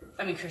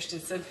 I mean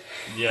Christensen.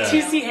 Yeah.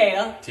 T.C.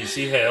 Hale.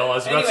 T.C. Hale. I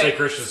was about to say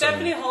Christensen.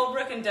 Stephanie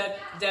Holbrook and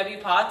Debbie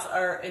Potts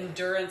are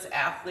endurance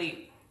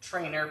athlete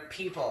trainer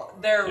people.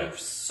 They're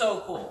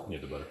so cool. You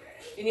need the butter.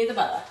 You need the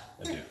butter.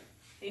 I do.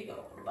 Here you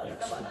go. Butter.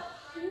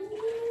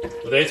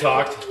 Well, they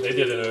talked. They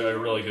did a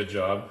really good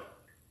job.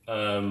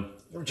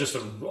 Just a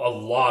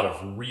lot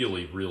of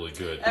really, really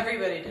good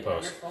Everybody did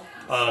posts.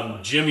 Wonderful.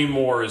 Jimmy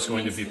Moore is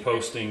going to be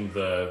posting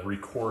the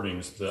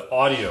recordings, the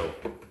audio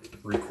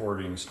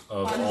recordings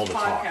of all the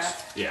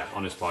talks. Yeah,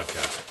 on his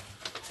podcast.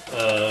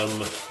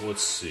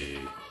 Let's see.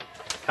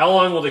 How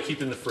long will they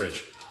keep in the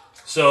fridge?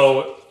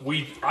 So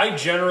I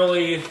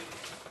generally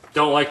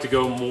don't like to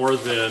go more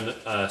than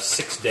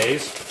 6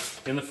 days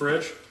in the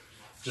fridge.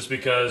 Just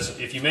because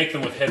if you make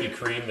them with heavy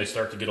cream, they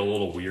start to get a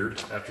little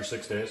weird after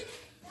 6 days,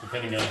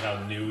 depending on how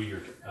new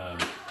your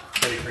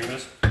heavy cream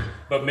is.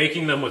 But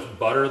making them with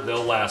butter,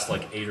 they'll last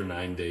like 8 or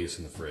 9 days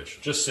in the fridge.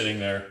 Just sitting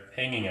there,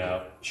 hanging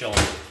out, chilling.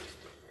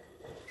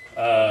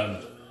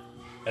 And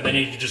then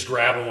you can just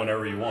grab them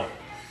whenever you want.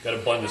 Got to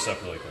blend this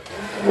up really quickly.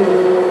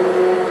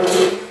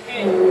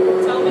 Hey,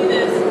 tell me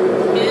this.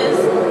 Is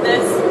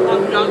this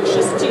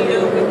obnoxious to you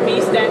with me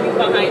standing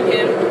behind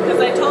him? Because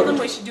I told him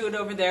we should do it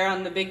over there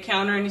on the big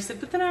counter, and he said,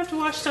 but then I have to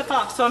wash stuff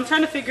off. So I'm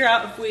trying to figure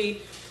out if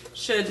we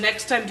should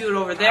next time do it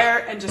over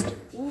there and just...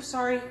 Ooh,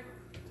 sorry.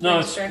 No,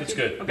 it's good.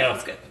 Okay, no.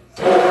 that's good.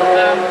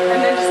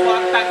 And then just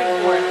walk back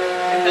and forth.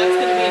 If that's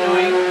going to be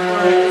annoying,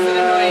 or is it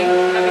annoying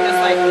having us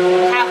like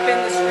half in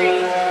the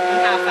screen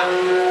and half out?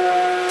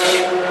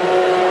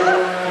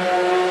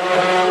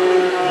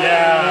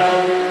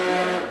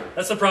 Yeah.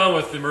 That's the problem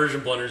with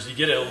immersion blenders. You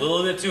get it a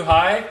little bit too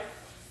high,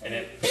 and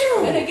it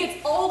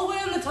gets all the way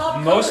on the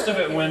top. Most of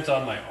it went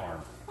on my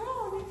arm.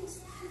 Oh, nice.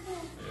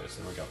 Yes,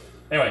 there we go.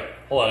 Anyway,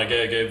 hold on. I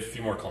gave a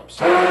few more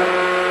clumps.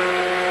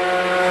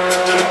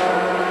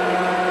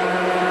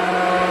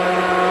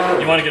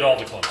 want to get all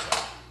the clumps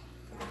out.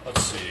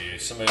 Let's see.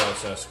 Somebody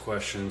else asked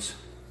questions.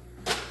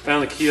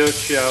 Found the Keto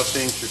Chow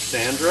thing through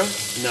Sandra.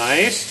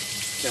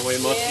 Nice. Can't wait.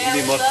 Yeah,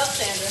 we love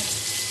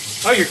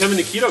Sandra. Oh, you're coming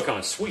to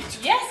KetoCon. Sweet.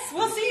 Yes,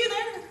 we'll see you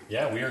there.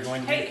 Yeah, we are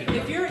going to be Hey,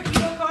 if you're at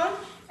KetoCon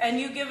and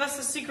you give us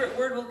a secret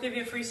word, we'll give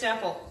you a free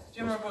sample. Do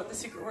you remember what the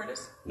secret word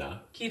is? No.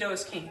 Keto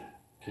is king.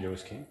 Keto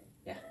is king?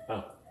 Yeah.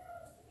 Oh.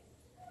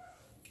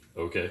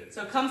 Okay.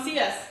 So come see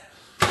us.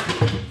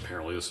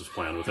 Apparently this was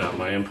planned without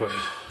my input.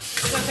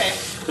 It's okay.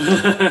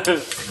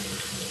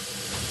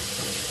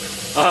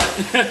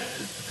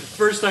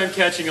 First time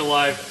catching a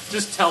live,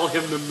 just tell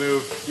him to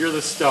move. You're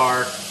the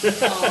star.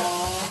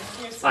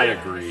 Aww, you're so I nice.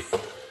 agree.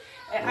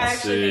 I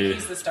actually think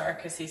he's the star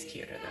because he's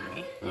cuter than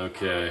me.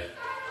 Okay.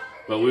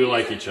 Well, we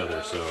like each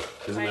other, so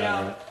isn't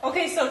that right?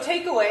 Okay, so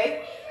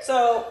takeaway.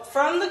 So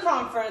from the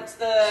conference,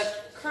 the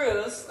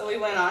cruise that we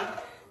went on,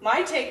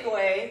 my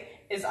takeaway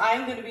is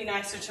I'm going to be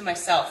nicer to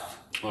myself.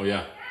 Oh,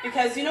 yeah.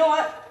 Because you know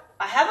what?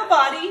 I have a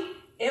body.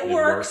 It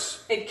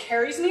works. It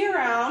carries me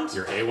around.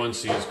 Your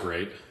A1C is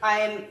great.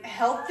 I'm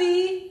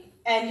healthy.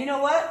 And you know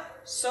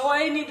what? So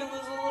I need to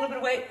lose a little bit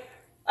of weight.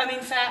 I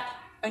mean, fat.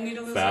 I need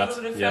to lose a little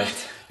bit of fat.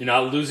 Yes. You're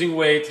not losing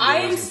weight. I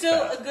am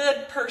still a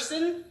good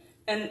person,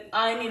 and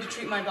I need to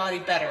treat my body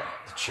better.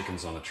 The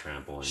chicken's on a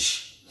trampoline.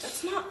 Shh.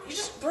 That's not. You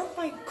just broke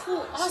my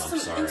cool,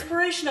 awesome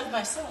inspiration of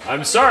myself.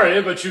 I'm sorry,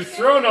 but you've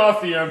thrown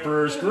off the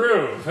Emperor's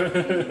groove.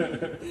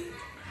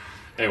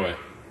 Anyway,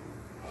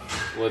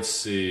 let's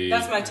see.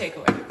 That's my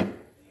takeaway.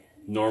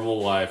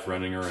 Normal life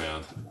running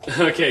around.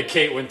 Okay,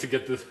 Kate went to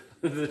get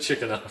the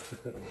chicken off.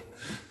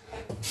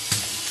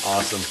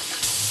 Awesome.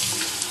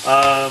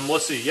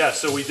 Let's see. Yeah,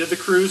 so we did the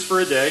cruise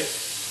for a day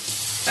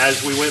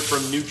as we went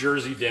from New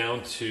Jersey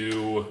down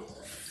to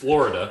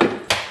Florida.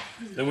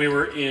 Then we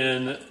were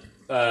in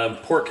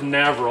Port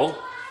Canaveral,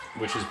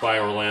 which is by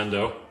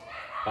Orlando.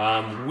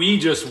 We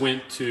just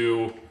went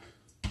to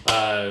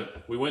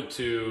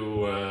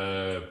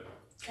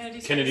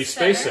Kennedy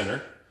Space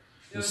Center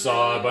and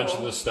saw a bunch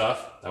of the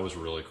stuff. That was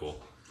really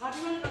cool.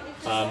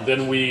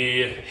 Then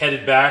we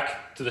headed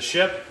back to the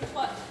ship.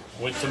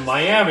 Went to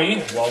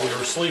Miami while we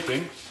were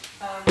sleeping.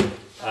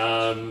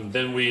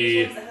 Then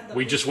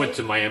we just went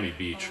to Miami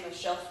Beach.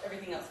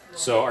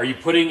 So are you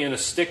putting in a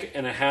stick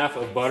and a half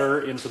of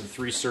butter into the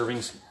 3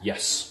 servings?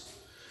 Yes.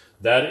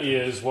 That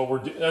is what we're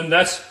doing. And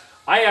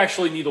I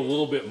actually need a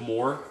little bit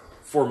more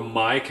for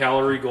my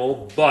calorie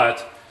goal,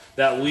 but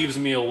that leaves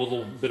me a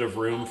little bit of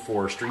room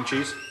for string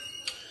cheese.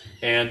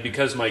 And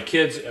because my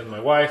kids and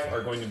my wife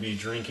are going to be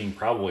drinking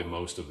probably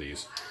most of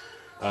these.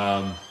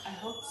 I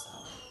hope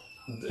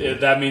so.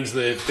 That means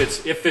that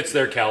it fits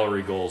their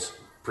calorie goals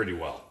pretty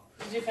well.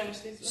 Did you finish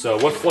these? So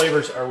what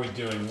flavors are we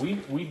doing?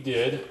 We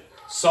did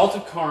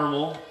salted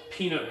caramel,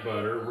 peanut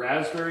butter,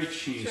 raspberry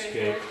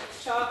cheesecake,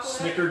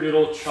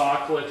 snickerdoodle,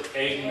 chocolate,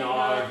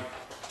 eggnog,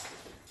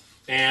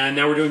 and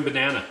now we're doing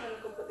banana.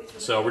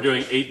 So we're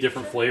doing 8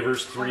 different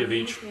flavors, 3 of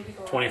each,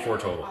 24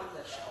 total.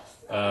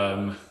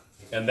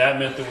 And that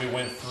meant that we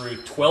went through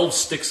 12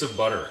 sticks of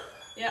butter.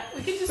 Yeah,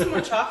 we could do some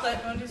more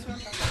chocolate. Want to do some more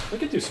chocolate? We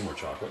could do some more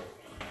chocolate.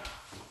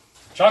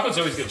 Chocolate's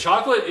always good.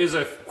 Chocolate is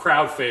a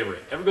crowd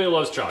favorite. Everybody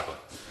loves chocolate.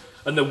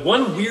 And the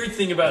one weird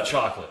thing about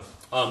chocolate,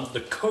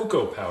 the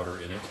cocoa powder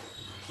in it,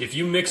 if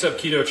you mix up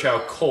Keto Chow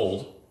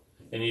cold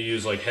and you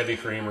use like heavy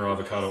cream or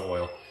avocado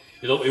oil,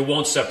 it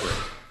won't separate.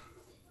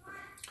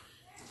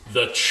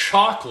 The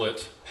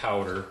chocolate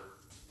powder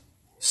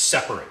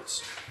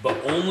separates, but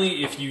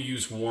only if you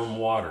use warm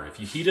water. If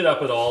you heat it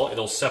up at all,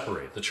 it'll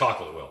separate. The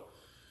chocolate will.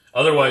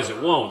 Otherwise,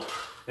 it won't.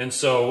 And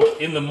so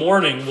in the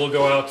morning, we'll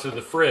go out to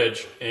the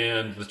fridge,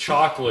 and the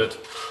chocolate,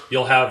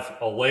 you'll have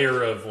a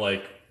layer of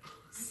like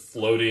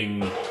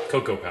floating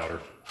cocoa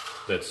powder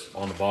that's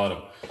on the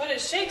bottom. But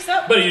it shakes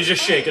up. But you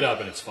just shake it up,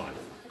 and it's fine.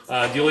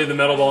 Do you leave the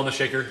metal ball in the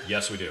shaker?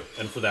 Yes, we do,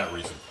 and for that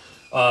reason.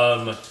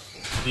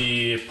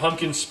 The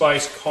pumpkin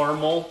spice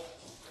caramel,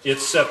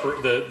 it's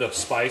separate. The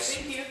spice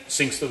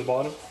sinks to the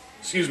bottom.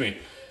 Excuse me.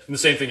 And the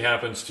same thing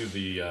happens to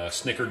the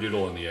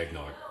snickerdoodle and the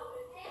eggnog.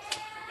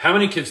 How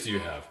many kids do you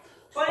have?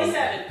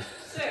 27.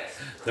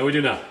 6. No, we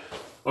do not.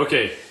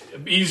 Okay.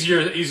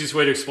 Easiest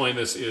way to explain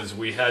this is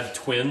we had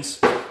twins.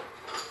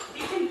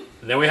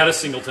 And then we had a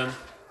singleton.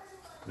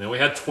 And then we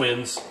had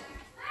twins.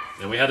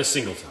 And then we had a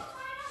singleton.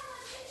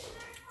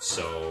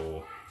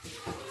 So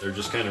they're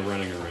just kind of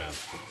running around.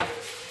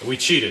 We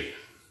cheated.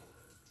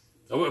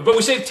 But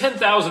we saved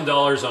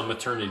 $10,000 on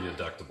maternity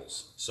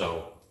deductibles.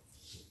 So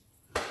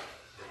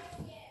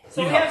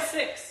we have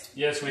 6.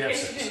 Yes, we have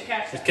 6.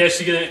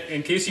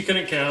 In case you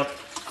couldn't count,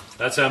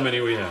 that's how many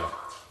we have.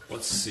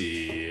 Let's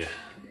see.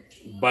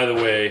 By the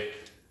way,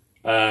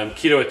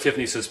 Keto at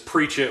Tiffany says,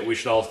 preach it. We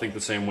should all think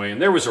the same way.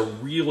 And there was a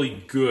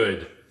really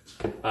good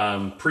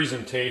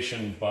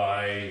presentation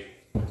by,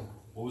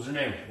 what was her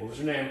name?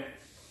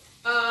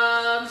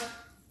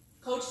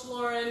 Coach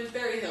Lauren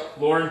Berryhill.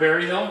 Lauren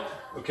Berryhill?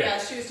 Okay. Yeah,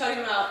 she was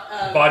talking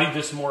about... body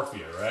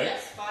dysmorphia, right?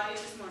 Yes, body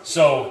dysmorphia.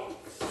 So,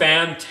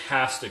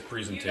 fantastic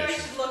presentation. You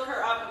guys should look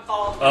her up and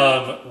follow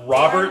her.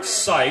 Robert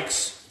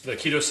Sykes, the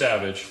Keto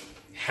Savage,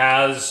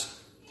 has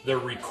the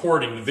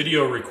recording, the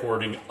video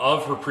recording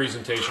of her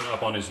presentation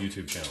up on his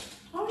YouTube channel.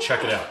 Oh, yeah.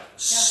 Check it out. Yeah.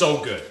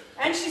 So good.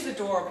 And she's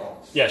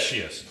adorable. Yeah, she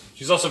is.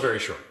 She's also very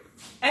short.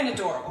 And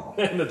adorable.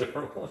 And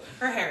adorable.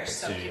 Her hair is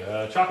so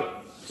cute. Chocolate.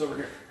 It's over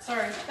here.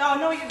 Sorry. Oh,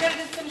 no, you gotta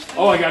finish the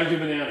Oh, I gotta do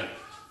banana.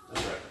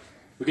 That's right.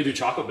 We could do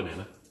chocolate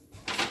banana.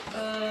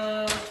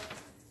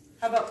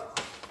 How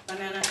about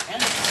banana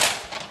and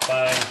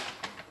Fine.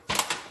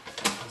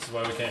 This is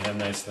why we can't have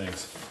nice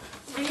things.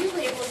 Were you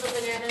labeled a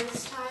banana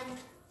this time?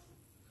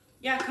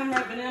 Yeah, come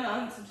write banana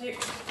on some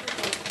tape.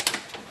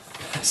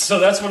 So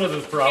that's one of the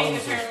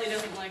problems. Kate apparently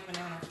doesn't like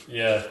banana.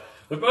 Yeah.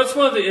 But that's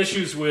one of the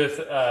issues with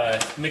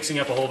mixing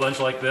up a whole bunch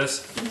like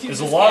this,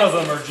 is a lot of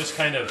them are just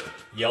kind of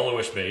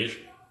yellowish beige.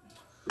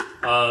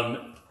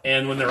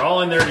 And when they're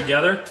all in there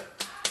together,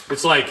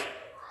 it's like,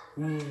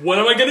 what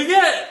am I going to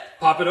get?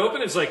 Pop it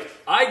open, it's like,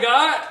 I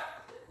got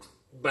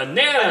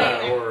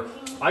banana, or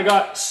I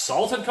got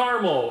salted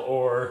caramel,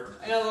 or...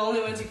 I know the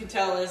only ones you can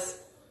tell is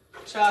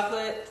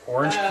chocolate,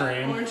 orange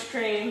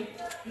cream,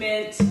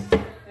 mint,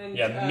 and...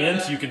 Yeah,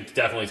 mint, you can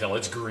definitely tell.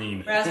 It's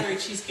green. Raspberry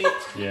cheesecake.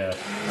 Yeah.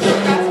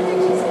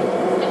 Raspberry cheesecake.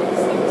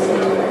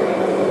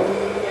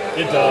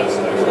 It does,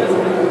 actually.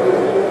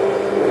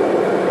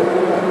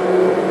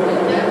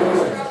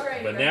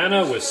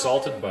 Banana with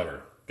salted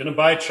butter. Gonna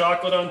buy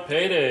chocolate on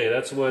payday.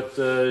 That's what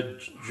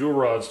Jewel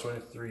Rod's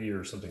 23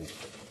 or something.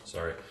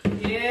 Sorry.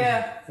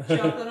 Yeah,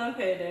 chocolate on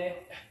payday.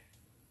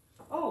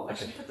 Oh, I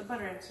should put the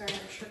butter in. Sorry,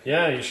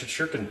 yeah, you should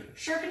shuriken.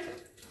 Shuriken.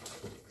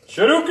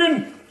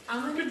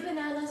 I'm gonna do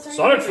banana.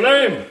 Sonic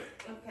flame.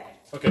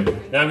 Okay. Okay.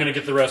 Now I'm gonna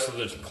get the rest of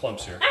the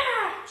clumps here.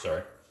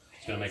 Sorry.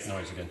 It's gonna make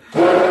noise again.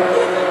 I'm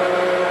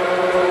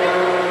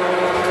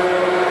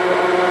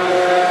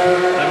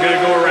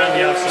gonna go around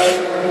the outside.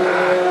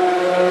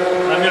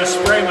 I'm gonna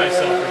spray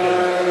myself again.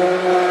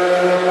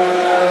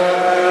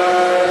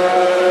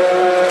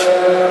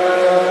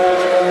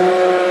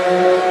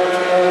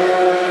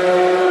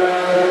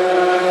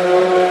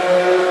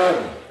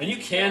 And you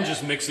can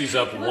just mix these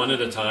up one at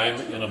a time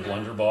in a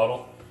blender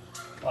bottle.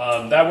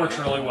 That works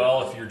really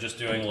well if you're just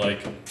doing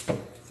like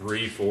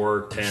 3,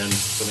 4, 10,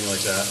 something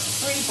like that.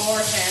 3, 4,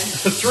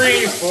 10.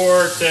 3,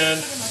 4, 10.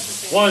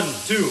 1,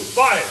 2,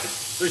 5.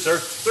 3, sir.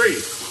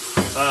 3.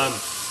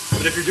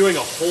 But if you're doing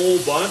a whole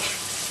bunch,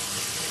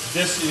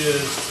 this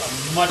is a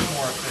much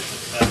more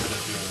efficient method of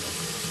doing it.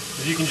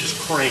 Because you can just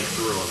crank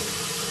through them.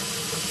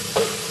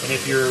 And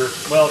if your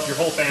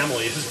whole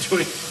family is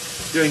doing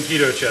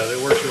Keto Chow, it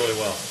works really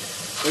well.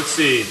 Let's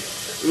see.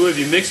 Ooh, have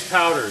you mixed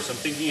powders? I'm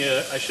thinking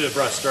I should have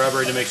brought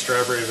strawberry to make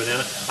strawberry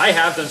banana. I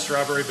have done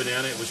strawberry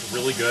banana. It was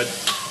really good.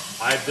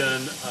 I've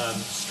done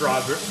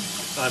strawberry,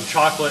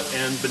 chocolate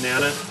and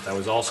banana. That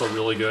was also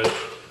really good.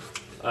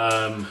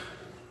 And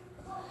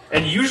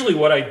usually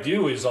what I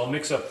do is I'll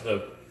mix up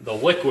the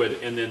liquid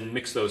and then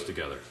mix those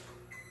together.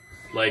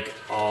 Like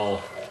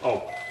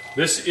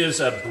this is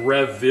a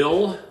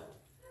Breville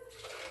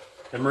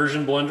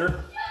immersion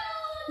blender.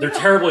 They're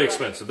terribly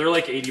expensive. They're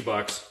like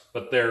 $80.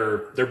 But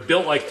they're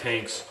built like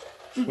tanks.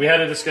 We had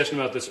a discussion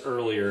about this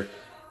earlier.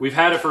 We've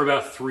had it for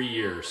about 3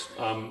 years.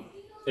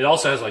 It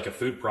also has like a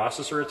food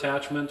processor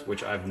attachment,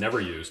 which I've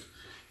never used,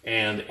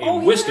 and a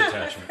whisk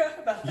attachment. I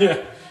forgot about that.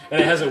 Yeah,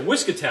 and it has a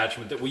whisk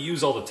attachment that we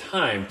use all the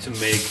time to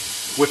make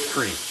whipped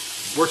cream.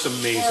 Works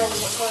amazing. Or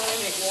when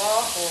we make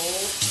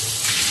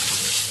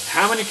waffles.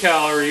 How many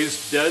calories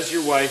does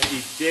your wife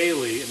eat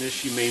daily, and is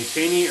she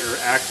maintaining or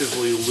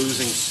actively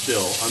losing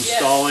still? I'm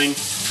stalling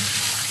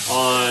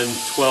on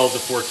 12 to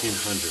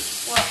 1400.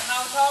 Well,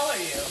 how tall are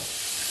you?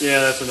 Yeah,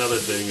 that's another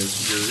thing,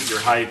 is your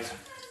height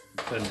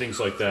and things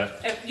like that.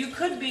 If you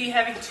could be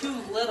having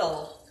too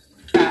little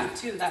fat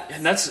too.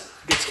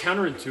 It's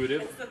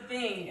counterintuitive. It's the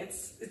thing.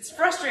 It's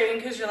frustrating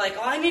because you're like,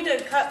 oh, I need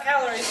to cut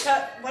calories,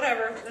 cut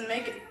whatever, and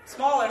make it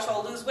smaller so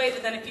I'll lose weight.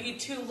 But then if you eat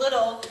too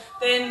little,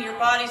 then your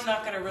body's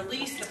not going to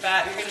release the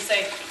fat. You're going to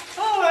say,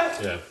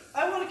 oh,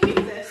 I want to keep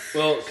this.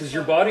 Well, because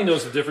your body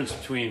knows the difference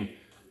between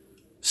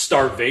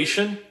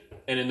starvation,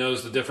 and it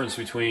knows the difference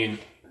between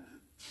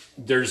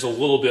there's a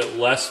little bit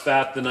less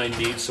fat than I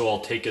need, so I'll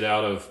take it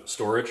out of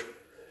storage.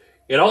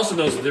 It also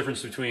knows the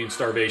difference between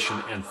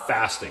starvation and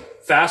fasting.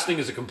 Fasting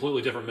is a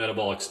completely different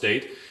metabolic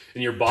state,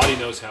 and your body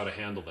knows how to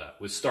handle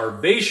that. With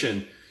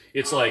starvation,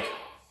 it's like,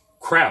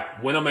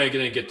 crap, when am I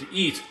going to get to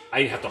eat?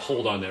 I have to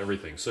hold on to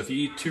everything. So if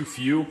you eat too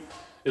few,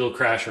 it'll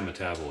crash your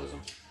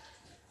metabolism.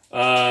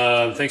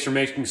 Thanks for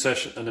making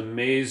such an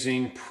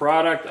amazing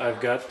product. I've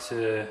got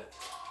to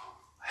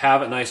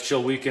have a nice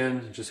chill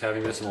weekend, just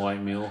having this in a light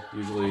meal.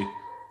 Usually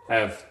I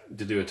have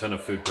to do a ton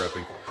of food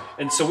prepping.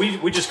 And so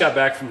we just got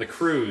back from the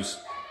cruise,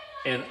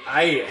 and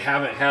I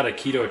haven't had a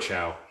Keto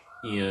Chow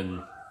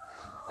in...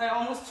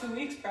 almost 2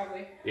 weeks,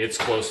 probably. It's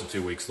close to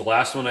 2 weeks. The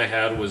last one I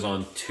had was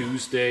on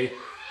Tuesday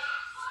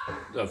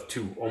of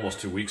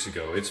almost 2 weeks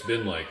ago. It's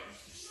been like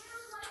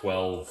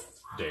 12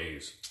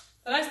 days.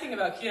 The nice thing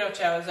about Keto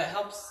Chow is it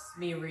helps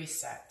me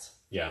reset.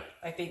 Yeah.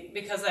 I think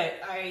because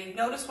I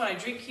notice when I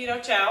drink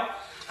Keto Chow,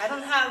 I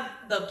don't have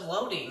the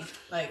bloating.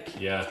 Like,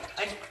 yeah.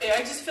 I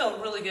just feel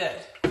really good.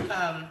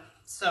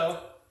 So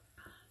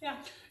Yeah.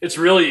 It's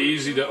really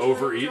easy to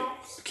overeat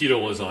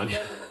keto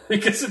lasagna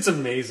because it's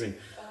amazing.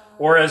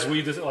 Or as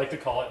we just like to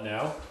call it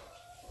now,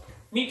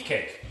 meat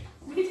cake.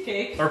 Meat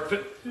cake. Or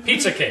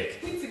pizza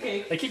cake. Pizza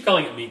cake. I keep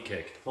calling it meat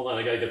cake. Hold on,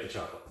 I gotta get the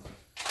chocolate.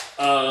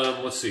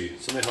 Let's see.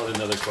 Somebody had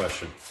another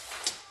question.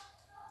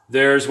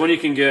 There's one you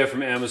can get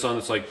from Amazon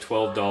that's like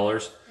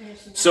 $12.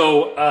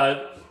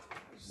 So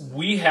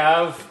we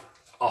have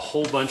a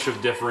whole bunch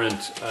of different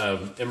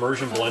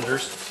immersion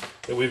blenders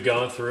that we've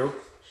gone through.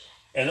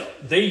 And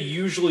they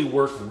usually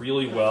work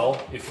really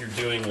well if you're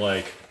doing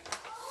like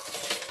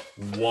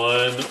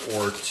 1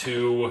 or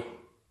 2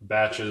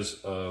 batches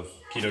of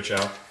Keto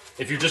Chow.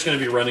 If you're just going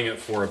to be running it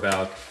for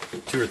about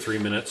 2 or 3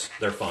 minutes,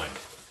 they're fine.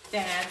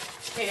 Dad,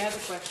 hey, I have a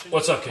question.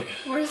 What's up, Kate?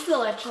 Where's the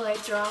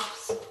electrolyte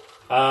drops?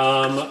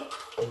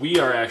 We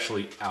are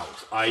actually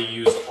out. I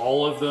used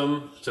all of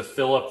them to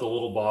fill up the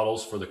little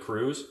bottles for the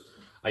cruise.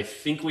 I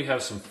think we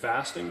have some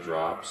fasting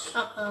drops.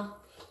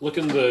 Look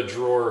in the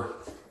drawer.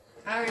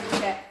 I already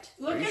checked.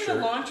 Look in sure?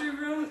 the laundry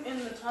room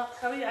in the top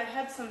cubby. I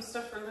had some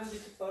stuff for Lindsay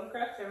to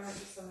photograph. There might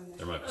be some in there.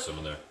 There might be some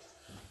in there.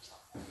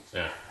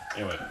 Yeah.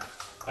 Anyway,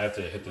 I have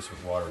to hit this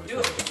with water. Do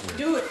it.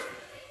 Do it.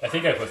 I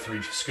think I put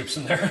 3 scoops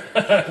in there.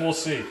 We'll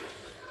see.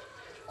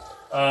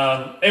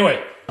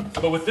 Anyway,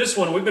 but with this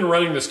one, we've been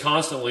running this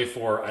constantly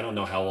for, I don't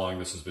know how long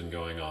this has been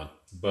going on,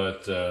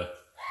 but it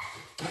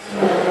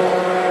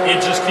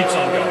just keeps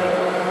on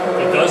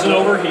going. It doesn't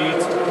overheat.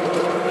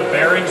 The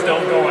bearings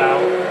don't go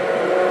out.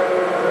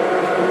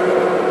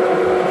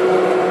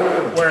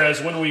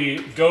 Whereas when we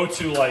go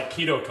to like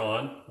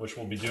KetoCon, which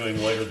we'll be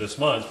doing later this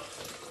month,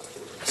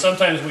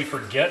 sometimes we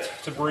forget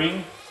to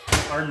bring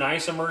our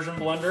nice immersion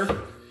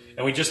blender,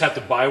 and we just have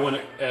to buy one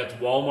at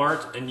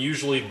Walmart, and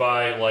usually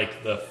buy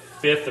like the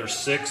 5th or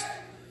 6th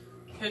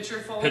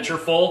pitcher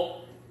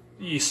full,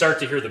 you start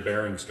to hear the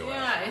bearings go out.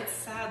 Yeah, it's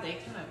sad. They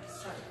kind of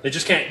suck. They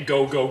just can't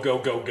go. So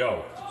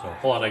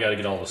hold on, I got to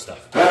get all this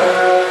stuff.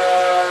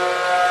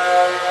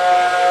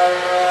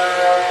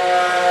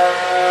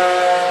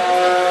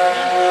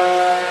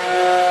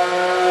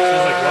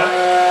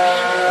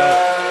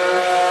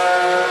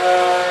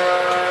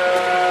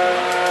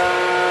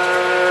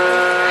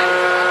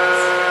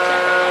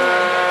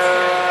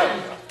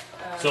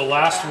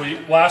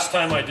 Last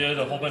time I did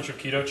a whole bunch of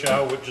Keto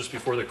Chow just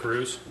before the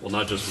cruise. Well,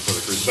 not just before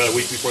the cruise, about a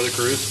week before the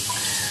cruise.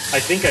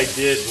 I think I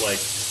did like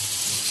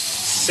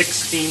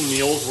 16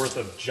 meals worth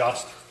of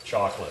just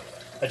chocolate.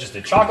 I just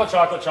did chocolate,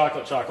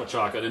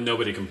 and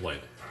nobody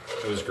complained.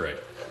 It was great.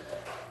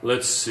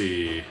 Let's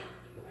see.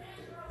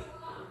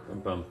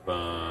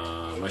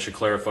 I should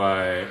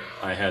clarify,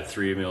 I had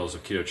 3 meals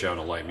of Keto Chow and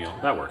a light meal.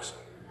 That works.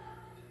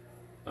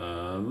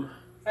 I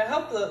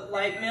hope the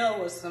light meal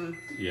was some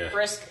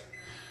brisket.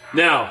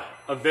 Now,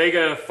 a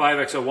Vega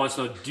 5XO wants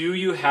to know, do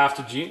you have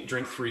to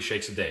drink 3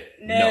 shakes a day?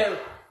 No.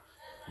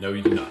 No,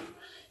 you do not.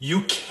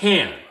 You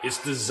can. It's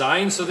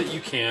designed so that you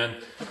can.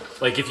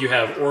 Like if you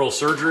have oral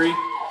surgery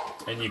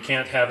and you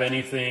can't have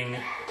anything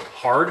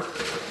hard,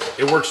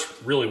 it works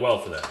really well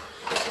for that.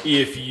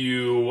 If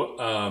you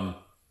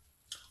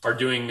are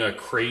doing a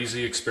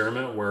crazy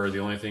experiment where the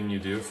only thing you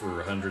do for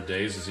 100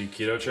 days is eat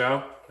Keto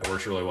Chow, it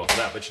works really well for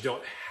that. But you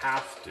don't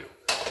have to.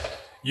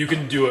 You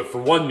can do it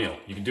for 1 meal.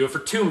 You can do it for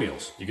 2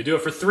 meals. You can do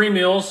it for 3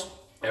 meals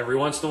every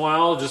once in a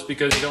while just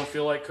because you don't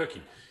feel like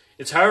cooking.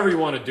 It's however you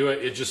want to do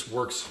it. It just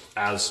works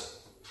as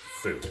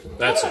food.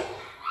 That's it.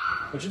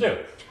 What'd you do?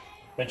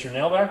 Bent your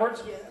nail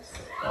backwards? Yes.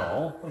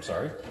 Oh, I'm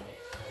sorry.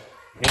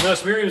 You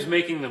notice Miriam's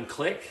making them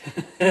click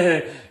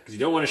because you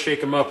don't want to shake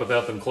them up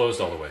without them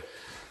closed all the way.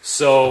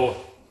 So,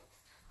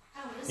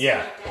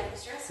 yeah.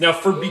 Now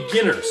for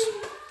beginners,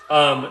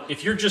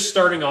 if you're just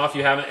starting off,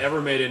 you haven't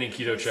ever made any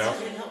Keto Chow,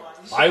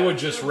 I would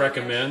just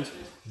recommend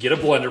get a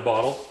blender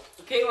bottle.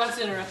 Kate wants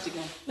to interrupt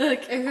again. Look,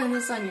 I found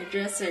this on your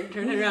dresser.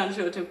 Turn it around and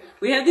show it to him.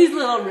 We have these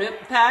little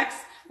rip packs,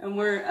 and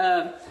we're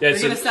going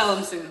to sell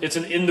them soon. It's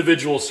an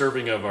individual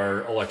serving of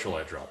our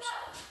electrolyte drops.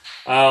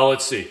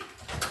 Let's see.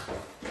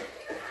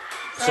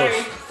 Sorry.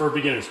 So for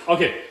beginners.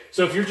 Okay,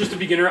 so if you're just a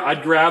beginner,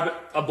 I'd grab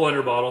a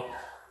blender bottle,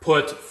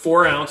 put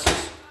 4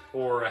 ounces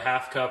or a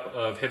half cup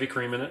of heavy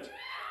cream in it.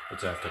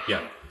 What's a half cup?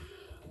 Yeah.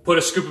 Put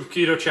a scoop of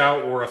Keto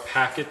Chow or a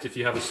packet if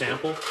you have a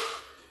sample,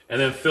 and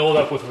then fill it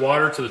up with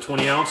water to the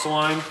 20-ounce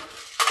line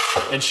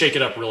and shake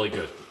it up really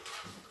good.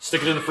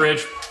 Stick it in the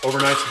fridge.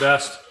 Overnight's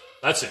best.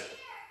 That's it.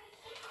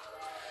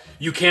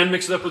 You can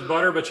mix it up with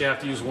butter, but you have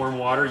to use warm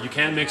water. You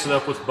can mix it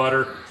up with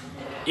butter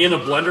in a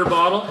blender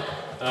bottle.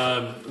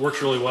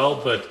 Works really well,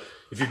 but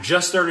if you're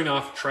just starting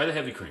off, try the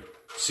heavy cream.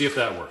 See if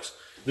that works.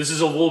 This is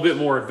a little bit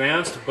more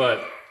advanced,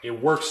 but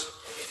it works.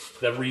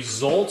 The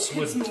results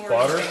with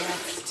butter...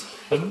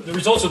 The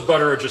results with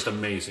butter are just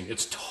amazing.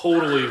 It's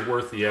totally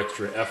worth the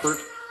extra effort.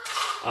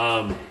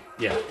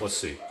 Yeah, let's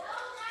see.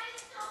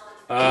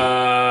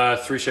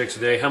 3 shakes a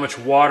day. How much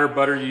water,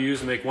 butter you use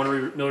to make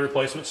 1 meal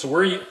replacement? So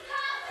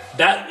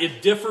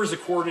it differs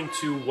according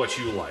to what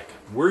you like.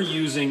 We're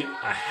using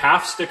a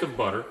half stick of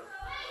butter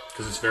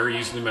because it's very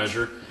easy to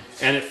measure,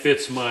 and it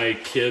fits my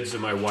kids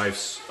and my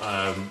wife's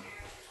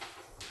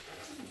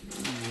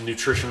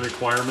nutrition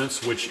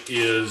requirements, which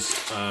is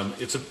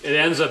it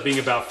ends up being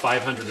about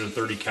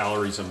 530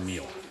 calories a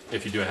meal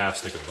if you do a half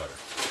stick of butter.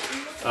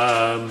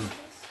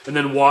 And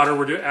then water,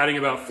 we're adding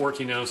about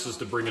 14 ounces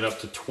to bring it up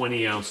to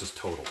 20 ounces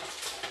total.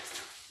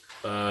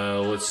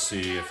 Let's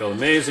see. I felt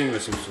amazing.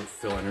 This seems to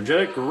feel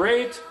energetic.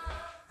 Great.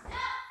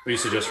 What do you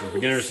suggest for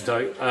beginners to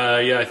talk?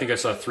 Yeah, I think I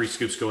saw 3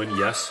 scoops go in.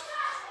 Yes.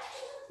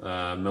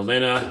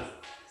 Melena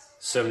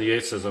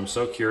 78 says, I'm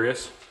so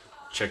curious.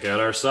 Check out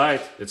our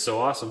site. It's so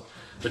awesome.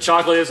 The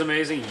chocolate is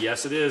amazing.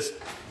 Yes, it is.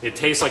 It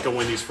tastes like a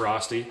Wendy's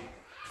Frosty.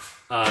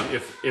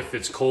 If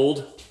it's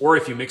cold, or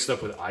if you mix it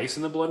up with ice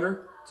in the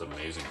blender, it's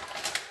amazing.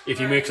 If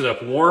you mix it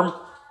up warm,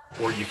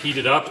 or you heat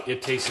it up,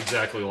 it tastes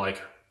exactly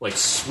like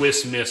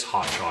Swiss Miss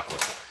hot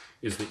chocolate.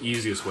 Is the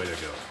easiest way to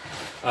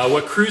go.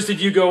 What cruise did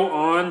you go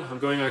on? I'm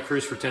going on a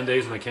cruise for 10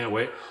 days and I can't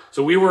wait.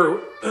 So we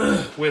were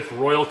with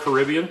Royal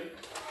Caribbean.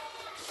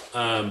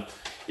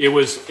 It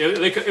was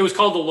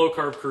called the low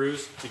carb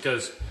cruise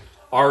because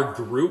our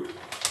group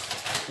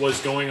was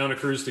going on a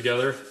cruise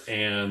together,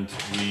 and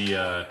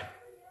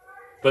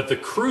but the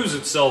cruise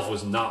itself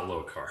was not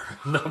low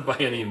carb, not by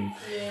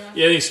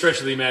any stretch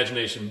of the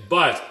imagination.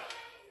 But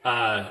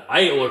I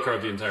ate low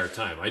carb the entire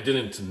time. I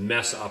didn't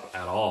mess up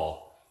at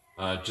all,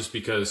 just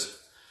because.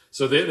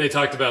 So they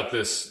talked about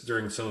this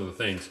during some of the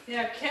things.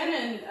 Yeah,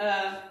 Ken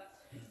and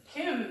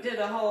Kim did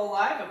a whole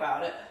live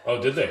about it. Oh,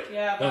 did they?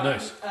 Yeah. Oh,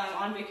 nice.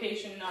 On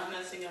vacation, not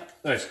messing up.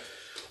 Nice.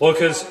 Well,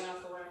 because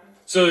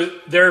so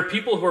there are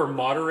people who are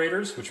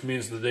moderators, which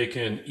means that they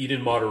can eat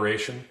in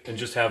moderation and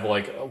just have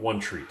like one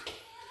treat.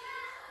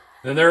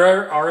 Then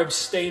there are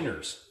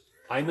abstainers.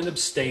 I'm an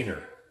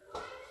abstainer.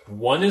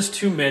 1 is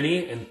too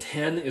many and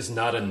 10 is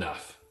not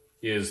enough,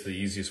 is the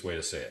easiest way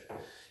to say it.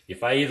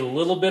 If I eat a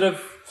little bit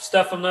of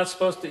stuff I'm not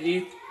supposed to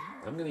eat,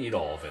 I'm going to eat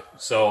all of it.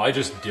 So I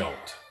just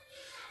don't.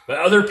 But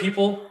other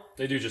people,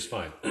 they do just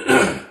fine.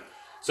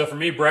 So for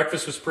me,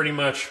 breakfast was pretty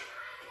much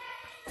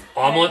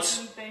omelets.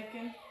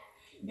 Bacon.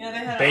 Yeah, they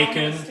had bacon.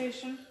 An omelet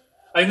station.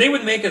 And they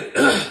would make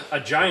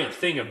a giant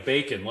thing of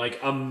bacon, like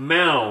a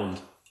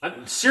mound,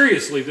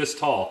 seriously this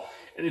tall.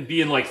 And it'd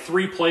be in like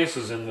 3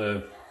 places in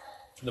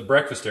the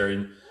breakfast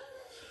area.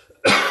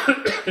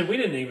 And we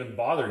didn't even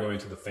bother going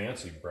to the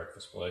fancy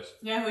breakfast place.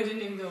 Yeah, we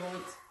didn't even go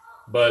once.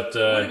 But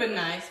would have been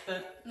nice,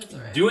 but that's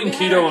all right. Doing we keto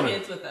had our on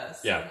kids with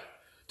us. Yeah.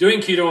 Doing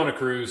keto on a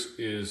cruise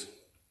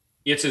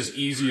it's as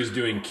easy as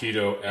doing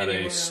keto at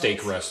a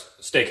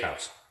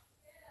steakhouse.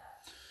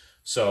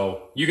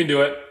 So you can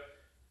do it.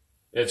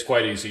 It's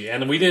quite easy.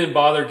 And we didn't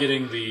bother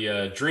getting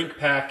the drink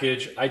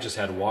package. I just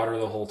had water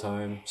the whole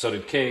time. So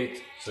did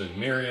Kate. So did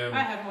Miriam. I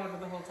had water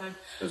the whole time.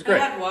 It was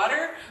great. I had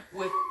water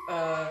with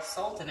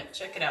salt in it.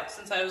 Check it out.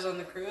 Since I was on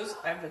the cruise,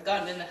 I've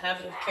gotten in the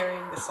habit of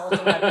carrying the salt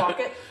in my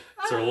pocket.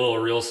 So a little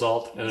real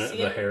salt and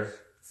the hair.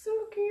 So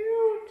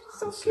cute.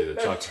 So cute.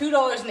 They're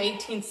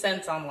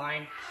 $2.18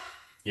 online.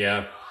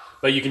 Yeah.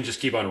 But you can just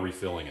keep on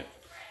refilling it.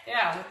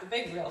 Yeah, with the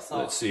big real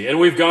salt. Let's see. And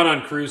we've gone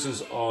on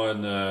cruises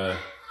on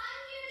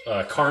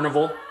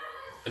Carnival,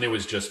 and it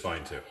was just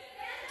fine too.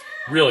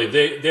 Really,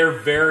 they're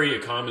very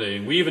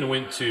accommodating. We even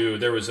went to,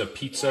 there was a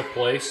pizza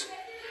place,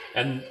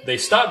 and they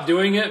stopped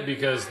doing it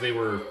because they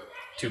were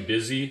too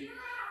busy,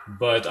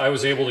 but I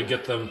was able to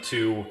get them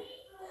to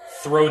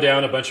throw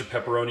down a bunch of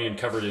pepperoni and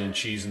cover it in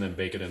cheese and then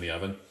bake it in the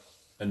oven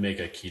and make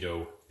a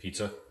keto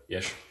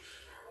pizza-ish.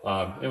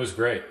 It was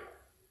great.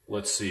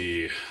 Let's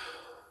see.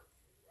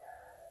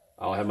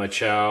 I'll have my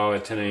chow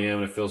at 10 a.m.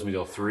 and it fills me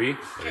till 3.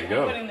 There you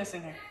go. I'm putting this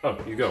in here. Oh,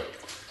 you go.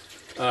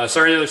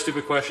 Sorry, another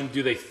stupid question.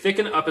 Do they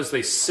thicken up as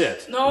they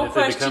sit? No, if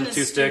they become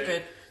too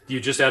thick, do you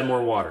just add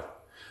more water?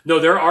 No,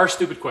 there are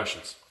stupid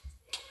questions.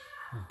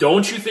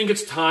 Don't you think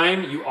it's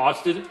time you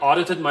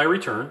audited my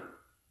return?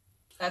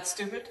 That's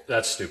stupid?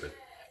 That's stupid.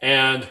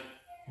 And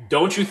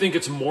don't you think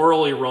it's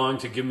morally wrong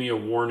to give me a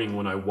warning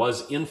when I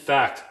was, in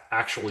fact,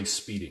 actually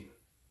speeding?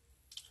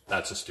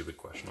 That's a stupid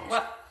question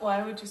also.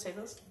 Why would you say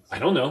those things? I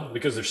don't know,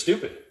 because they're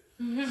stupid.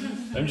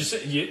 I'm just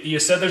saying, you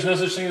said there's no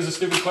such thing as a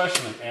stupid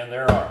question, and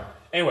there are.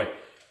 Anyway,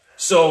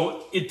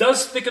 so it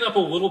does thicken up a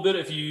little bit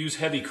if you use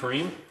heavy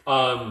cream.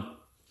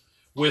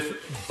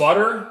 With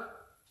butter,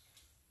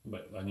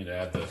 but I need to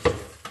add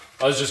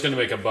I was just going to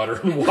make a butter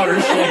and water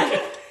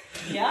shake.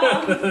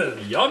 Yeah.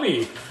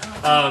 Yummy.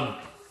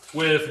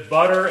 With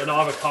butter and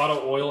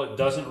avocado oil, it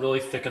doesn't really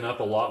thicken up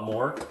a lot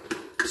more.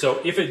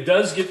 So if it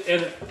does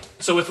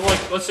so with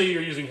let's say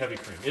you're using heavy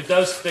cream, it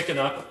does thicken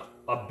up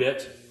a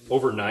bit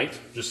overnight,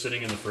 just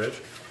sitting in the fridge.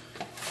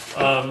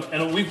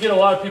 And we get a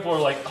lot of people who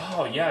are like,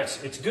 oh yeah,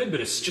 it's good, but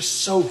it's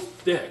just so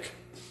thick.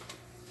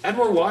 Add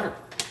more water.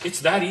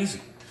 It's that easy.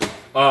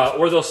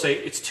 Or they'll say,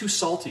 it's too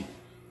salty.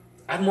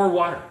 Add more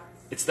water.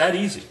 It's that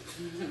easy.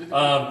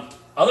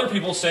 Other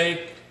people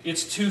say,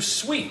 it's too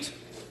sweet.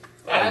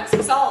 Add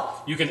some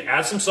salt. You can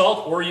add some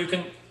salt, or you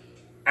can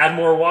add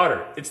more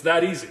water. It's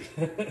that easy.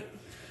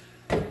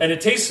 And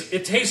it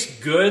tastes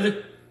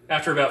good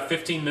after about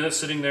 15 minutes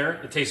sitting there.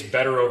 It tastes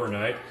better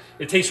overnight.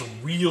 It tastes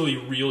really,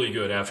 really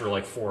good after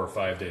like 4 or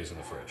 5 days in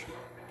the fridge.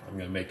 I'm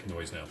going to make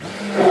noise now.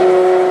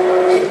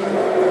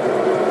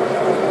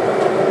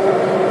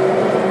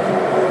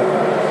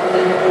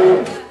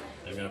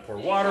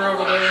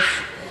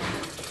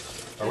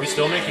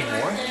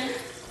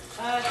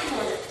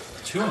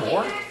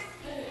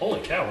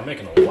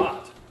 making a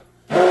lot.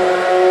 Yeah,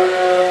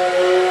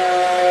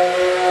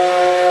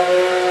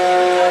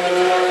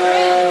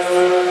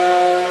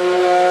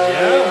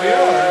 we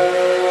are.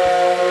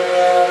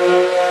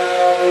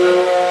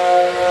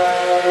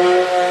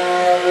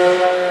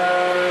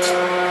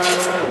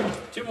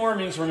 2 more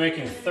means we're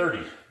making 30.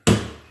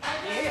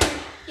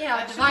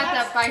 Yeah, divide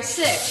that by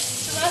 6.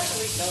 So that's a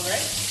week though, right?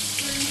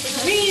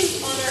 Which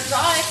means on our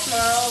drive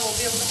tomorrow we'll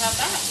be able to have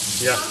that.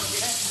 Yeah.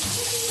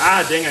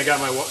 Ah, dang, I got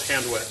my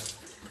hand wet.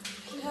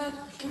 Dad,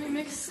 can we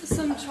mix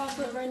some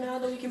chocolate right now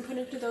that we can put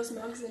into those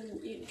mugs and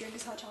eat, drink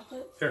as hot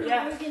chocolate? Sure.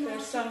 Yeah, We can there's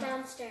walk some.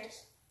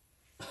 downstairs.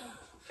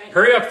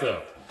 Hurry up,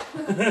 though.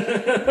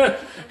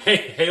 Hey,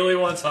 Haley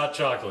wants hot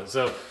chocolate.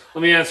 So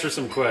let me answer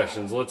some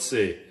questions. Let's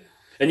see.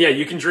 And yeah,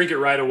 you can drink it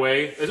right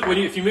away.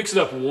 If you mix it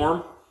up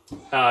warm,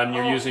 and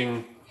you're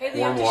using Hey,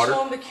 you warm have to water. show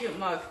them the cute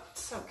mug.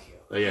 It's so cute.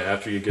 Yeah,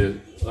 after you get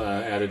it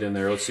added in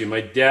there. Let's see.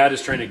 My dad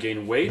is trying to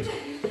gain weight.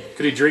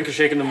 Could he drink a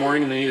shake in the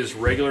morning and then eat his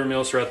regular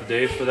meals throughout the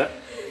day for that?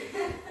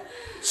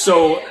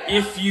 So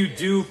if you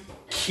do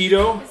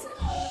keto,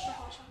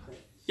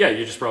 yeah,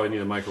 you just probably need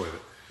to microwave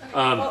it.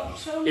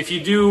 If you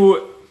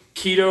do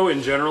keto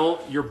in general,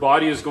 your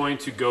body is going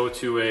to go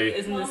to a...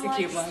 Isn't this a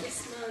cute mug?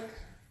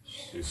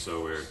 She's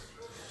so weird.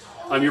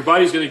 Your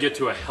body's going to get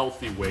to a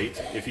healthy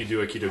weight if you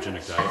do a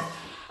ketogenic diet.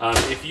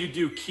 If you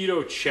do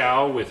Keto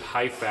Chow with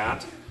high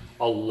fat,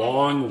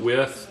 along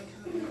with,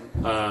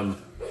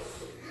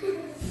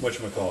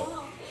 whatchamacallit,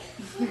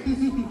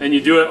 and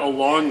you do it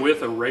along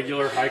with a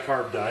regular high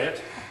carb diet,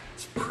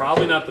 it's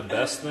probably not the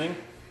best thing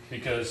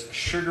because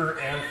sugar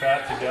and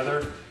fat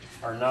together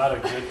are not a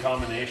good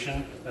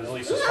combination, at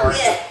least as far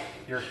as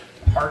your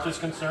heart is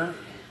concerned.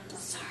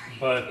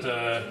 But,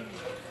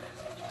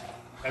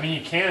 I mean,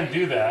 you can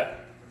do that.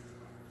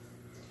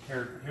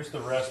 Here's the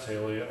rest,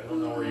 Haley. I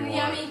don't know where you want it.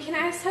 Yummy, can I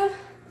have some?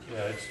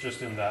 Yeah, it's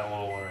just in that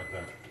little one right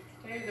there.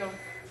 There you go.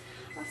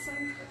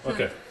 Awesome.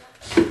 Okay.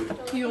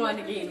 You want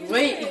to gain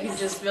weight, you can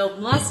just build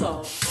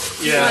muscle.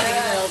 Yeah.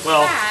 Build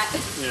Well, fat.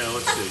 yeah,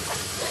 let's see.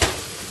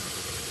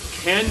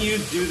 Can you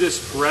do this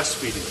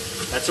breastfeeding?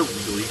 That's a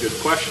really good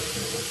question.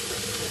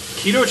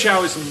 Keto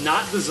Chow is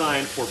not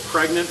designed for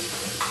pregnant,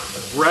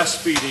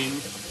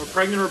 breastfeeding, or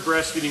pregnant or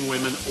breastfeeding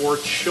women or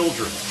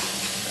children.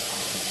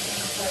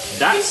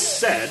 That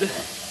said,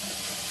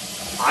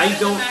 I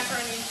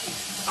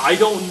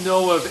don't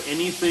know of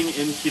anything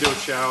in Keto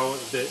Chow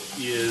that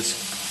is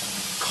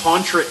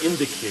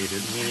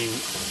contraindicated, meaning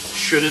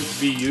shouldn't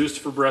be used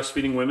for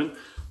breastfeeding women.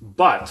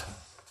 But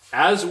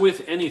as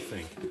with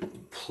anything,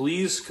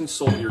 please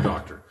consult your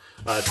doctor.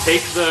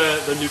 Take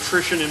the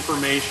nutrition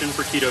information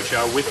for Keto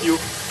Chow with you.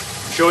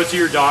 Show it to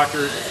your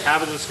doctor.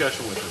 Have a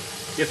discussion with them.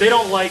 If they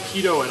don't like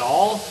keto at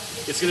all,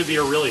 it's going to be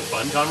a really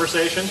fun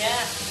conversation.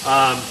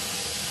 Yeah.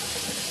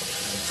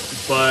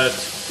 But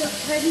The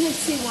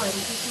pregnancy one,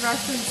 just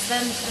reference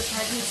them to the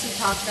pregnancy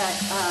talk that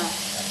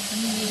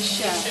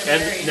Nisha.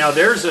 and now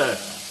there's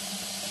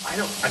I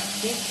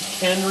think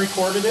Ken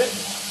recorded it.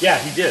 Yeah,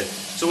 he did.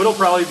 So it'll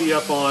probably be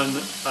up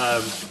on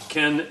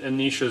Ken and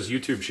Nisha's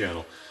YouTube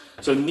channel.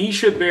 So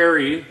Nisha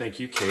Berry, thank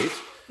you, Kate,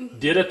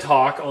 did a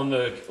talk on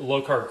the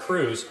low carb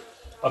cruise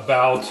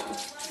about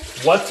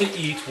what to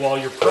eat while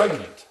you're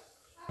pregnant.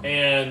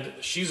 And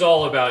she's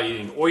all about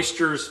eating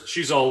oysters.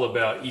 She's all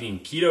about eating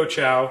Keto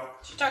Chow.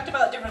 She talked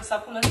about different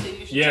supplements that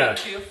you should take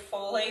too.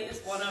 Folate is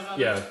one of them.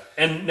 Yeah.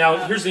 And now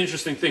here's the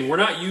interesting thing. We're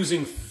not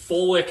using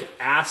folic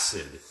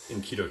acid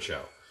in Keto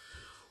Chow.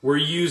 We're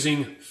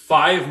using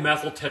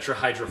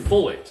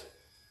 5-methyltetrahydrofolate,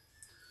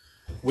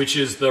 which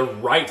is the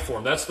right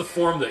form. That's the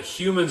form that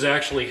humans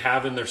actually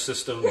have in their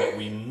system that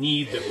we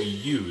need, that we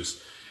use,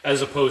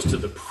 as opposed to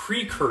the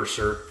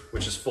precursor,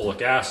 which is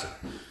folic acid.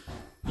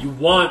 You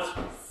want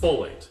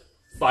folate,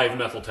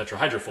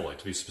 5-methyltetrahydrofolate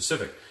to be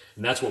specific,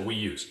 and that's what we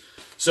use.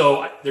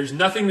 So there's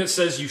nothing that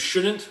says you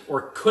shouldn't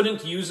or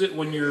couldn't use it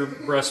when you're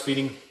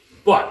breastfeeding,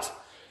 but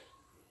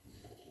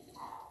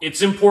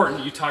it's important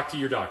that you talk to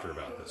your doctor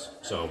about this.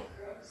 So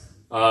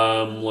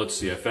let's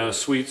see, I found a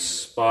sweet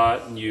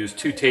spot and used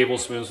 2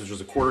 tablespoons, which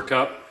was a 1/4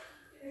 cup.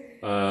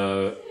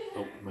 Oh,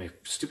 my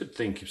stupid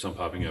thing keeps on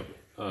popping up.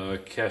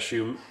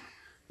 Cashew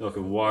milk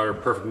and water,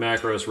 perfect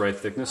macros, right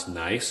thickness,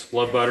 nice.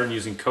 Blood butter and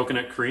using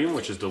coconut cream,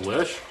 which is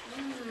delish.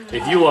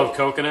 If you love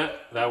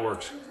coconut, that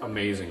works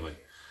amazingly.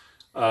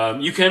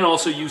 You can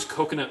also use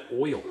coconut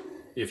oil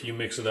if you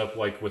mix it up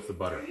like with the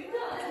butter.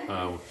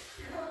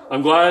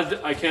 I'm glad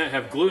I can't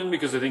have gluten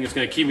because I think it's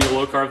going to keep me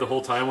low carb the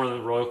whole time we're in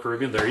the Royal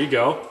Caribbean. There you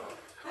go.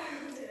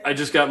 I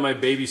just got my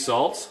baby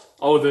salts.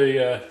 Oh,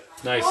 the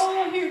nice.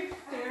 Oh, here,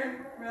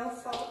 they're real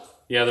salt.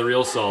 Yeah, the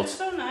real salts.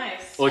 So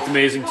nice. Looked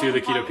amazing too, the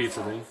keto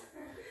pizza thing.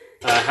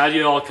 How do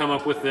you all come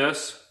up with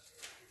this?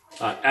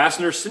 Ask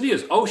Nurse Cindy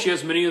she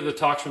has many of the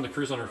talks from the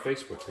cruise on her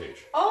Facebook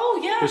page. Oh,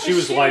 yeah. Because she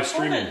was live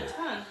streaming it. it.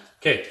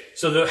 Okay,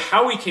 so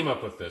how we came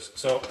up with this.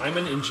 So I'm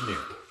an engineer.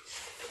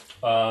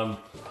 A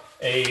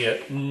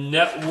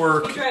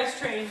network... He drives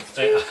trains.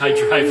 I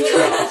drive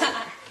trucks.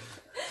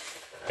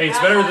 Hey, it's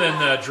better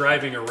than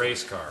driving a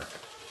race car.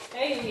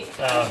 Hey,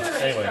 I'm sure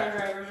race anyway. car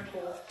drivers are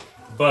cool.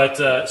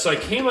 But so I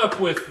came up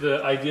with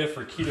the idea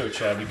for Keto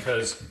Chow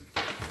because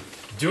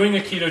doing a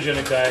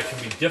ketogenic diet can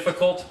be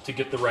difficult to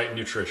get the right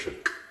nutrition.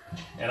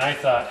 And I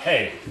thought,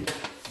 hey,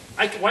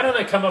 why don't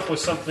I come up with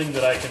something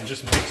that I can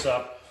just mix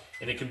up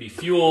and it can be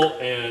fuel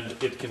and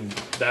it can,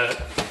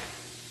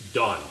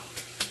 done.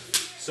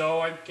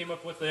 So I came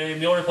up with a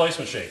meal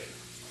replacement shake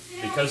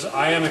because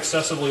I am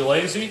excessively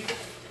lazy,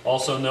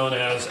 also known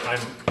as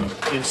I'm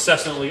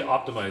incessantly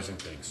optimizing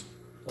things.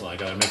 Hold on, I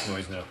gotta make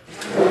noise now.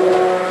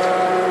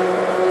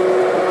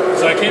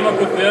 So I came up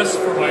with this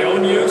for my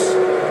own use.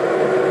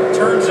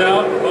 Turns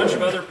out a bunch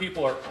of other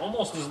people are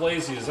almost as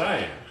lazy as I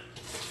am.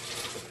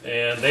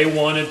 And they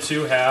wanted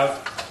to have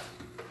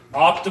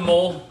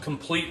optimal,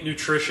 complete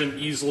nutrition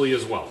easily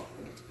as well.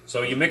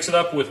 So you mix it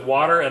up with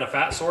water and a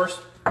fat source,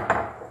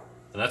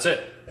 and that's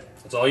it.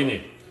 That's all you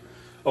need.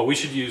 Oh, we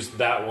should use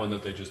that one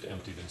that they just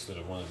emptied instead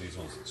of one of these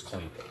ones that's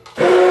clean.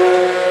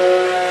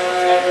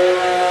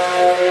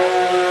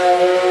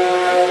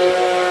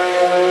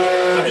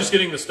 I'm just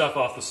getting the stuff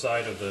off the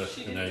side of the...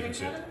 She and now you can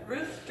see it.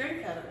 Ruth,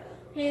 drink out of it.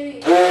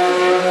 Maybe.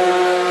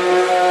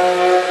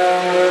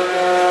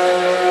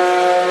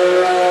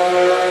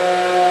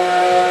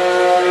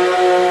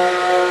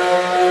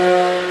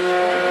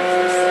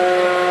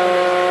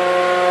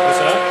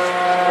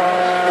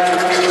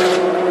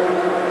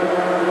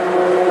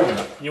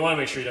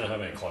 Make sure you don't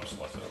have any clumps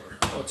left over.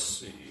 Let's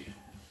see.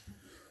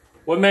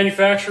 What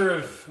manufacturer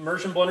of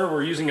immersion blender?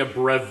 We're using a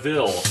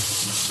Breville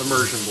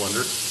immersion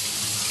blender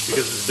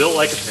because it's built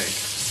like a tank.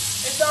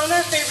 It's on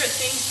our favorite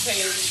things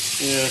page.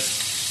 Yeah.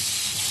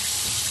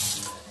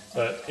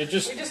 But it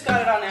just... We just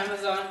got it on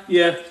Amazon.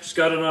 Yeah, just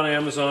got it on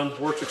Amazon.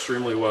 Works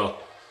extremely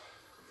well.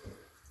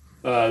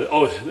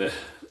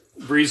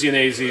 Breezy and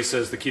AZ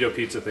says the keto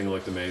pizza thing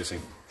looked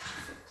amazing.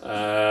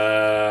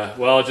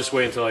 Well, just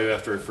wait until you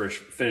after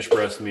finish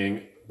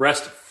breastfeeding.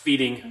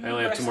 I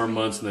only have 2 more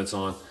months and that's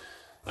on.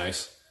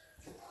 Nice.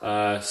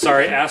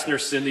 Sorry, ask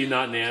Nurse Cindy,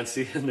 not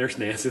Nancy. Nurse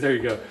Nancy, there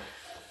you go.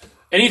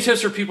 Any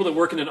tips for people that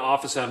work in an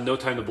office and have no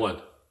time to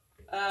blend?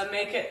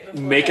 Make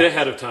it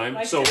ahead of time.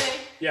 Like so today,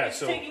 yeah, it's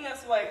taking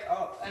us like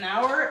an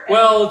hour.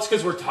 Well, it's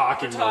because we're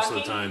talking most of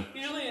the time.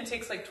 Usually it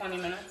takes like 20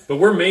 minutes. But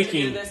we're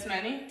making to do this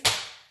many.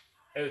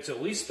 It's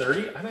at least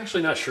 30. I'm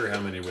actually not sure how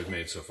many we've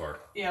made so far.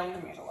 Yeah, we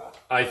made a lot.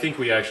 I think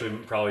we actually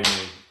probably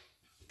made.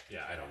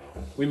 Yeah, I don't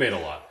know. We made a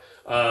lot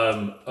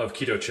of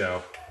Keto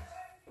Chow.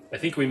 I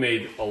think we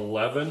made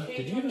 11.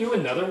 Did you do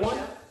another one?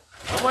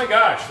 Oh my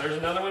gosh, there's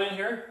another one in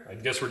here? I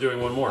guess we're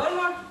doing one more. One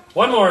more.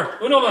 One more.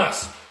 Uno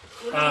más.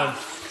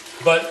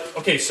 But,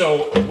 okay,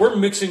 so we're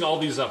mixing all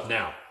these up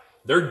now.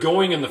 They're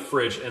going in the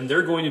fridge, and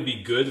they're going to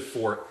be good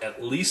for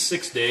at least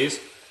 6 days.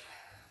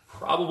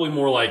 Probably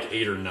more like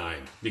 8 or 9,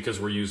 because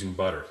we're using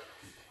butter.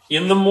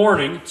 In the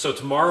morning, so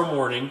tomorrow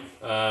morning,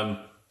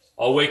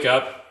 I'll wake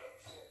up,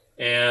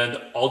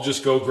 and I'll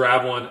just go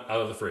grab one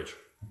out of the fridge.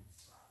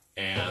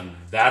 And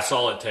that's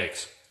all it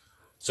takes.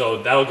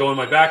 So that'll go in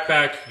my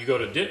backpack. You go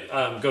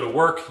to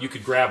work. You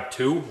could grab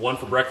 2, one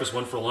for breakfast,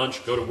 one for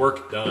lunch. Go to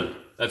work. Done.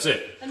 That's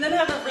it. And then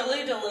have a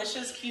really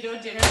delicious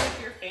keto dinner with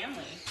your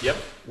family. Yep.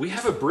 We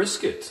have a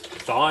brisket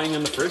thawing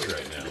in the fridge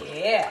right now.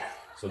 Yeah.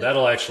 So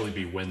that'll actually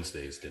be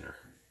Wednesday's dinner.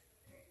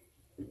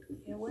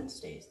 Yeah,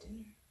 Wednesday's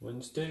dinner.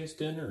 Wednesday's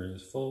dinner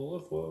is full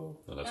of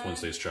woe. Oh, that's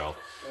Wednesday's child.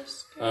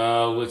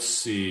 Let's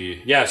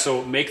see. Yeah,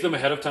 so make them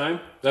ahead of time.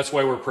 That's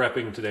why we're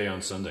prepping today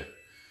on Sunday.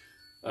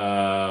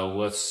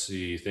 Let's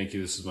see. Thank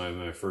you. This is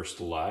my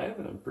first live,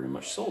 and I'm pretty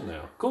much sold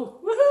now.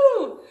 Cool.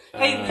 Woohoo!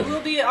 Hey,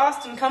 we'll be at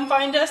Austin. Come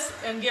find us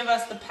and give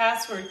us the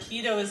password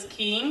Keto is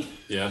King.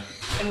 Yeah.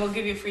 And we'll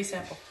give you a free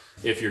sample.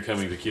 If you're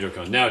coming to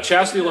KetoCon. Now,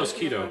 Chastity loves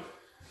keto.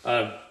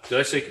 What did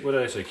I say?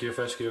 Keto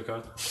Fest,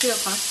 KetoCon?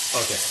 KetoCon.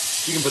 Okay.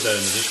 You can put that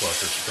in the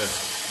dishwasher.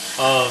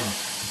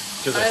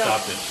 Because I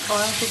stopped it. Oh, I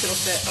don't think it'll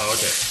fit. Oh,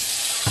 okay.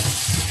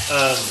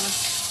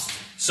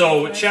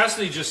 So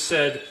Chastity just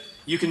said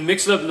you can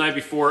mix it up the night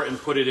before and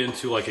put it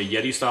into like a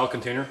Yeti style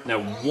container. Now,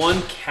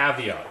 one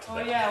caveat to that. Oh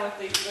yeah, with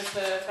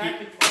the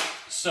vacuum flask.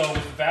 So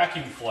with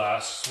vacuum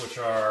flasks, which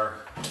are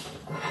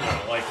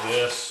like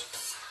this,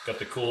 got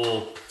the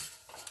cool.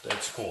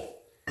 That's cool.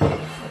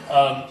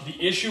 The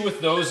issue with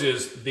those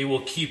is they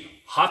will keep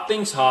hot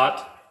things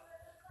hot,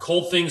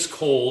 cold things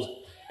cold,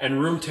 and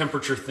room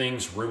temperature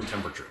things room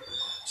temperature.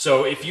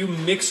 So if you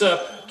mix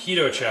up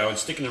Keto Chow and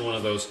stick it in one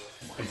of those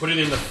and put it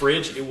in the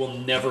fridge, it will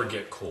never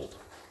get cold.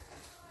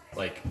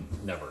 Like,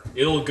 never.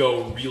 It'll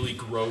go really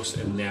gross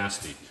and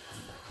nasty.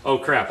 Oh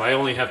crap, I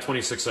only have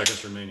 26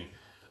 seconds remaining.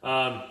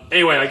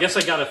 Anyway, I guess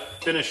I gotta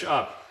finish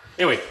up.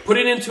 Anyway, put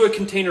it into a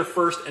container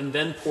first and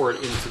then pour it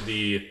into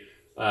the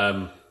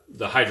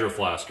Hydro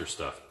Flasker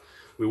stuff.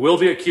 We will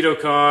be at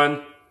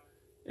KetoCon,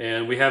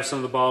 and we have some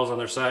of the bottles on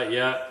their site.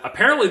 Yeah,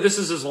 apparently this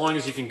is as long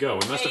as you can go.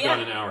 We must have gone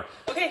an hour.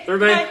 Okay,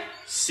 everybody, bye.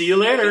 See you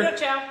later. Keto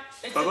Chow.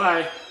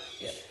 Bye-bye.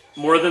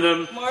 More than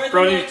a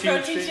protein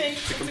shake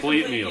to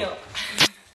complete meal.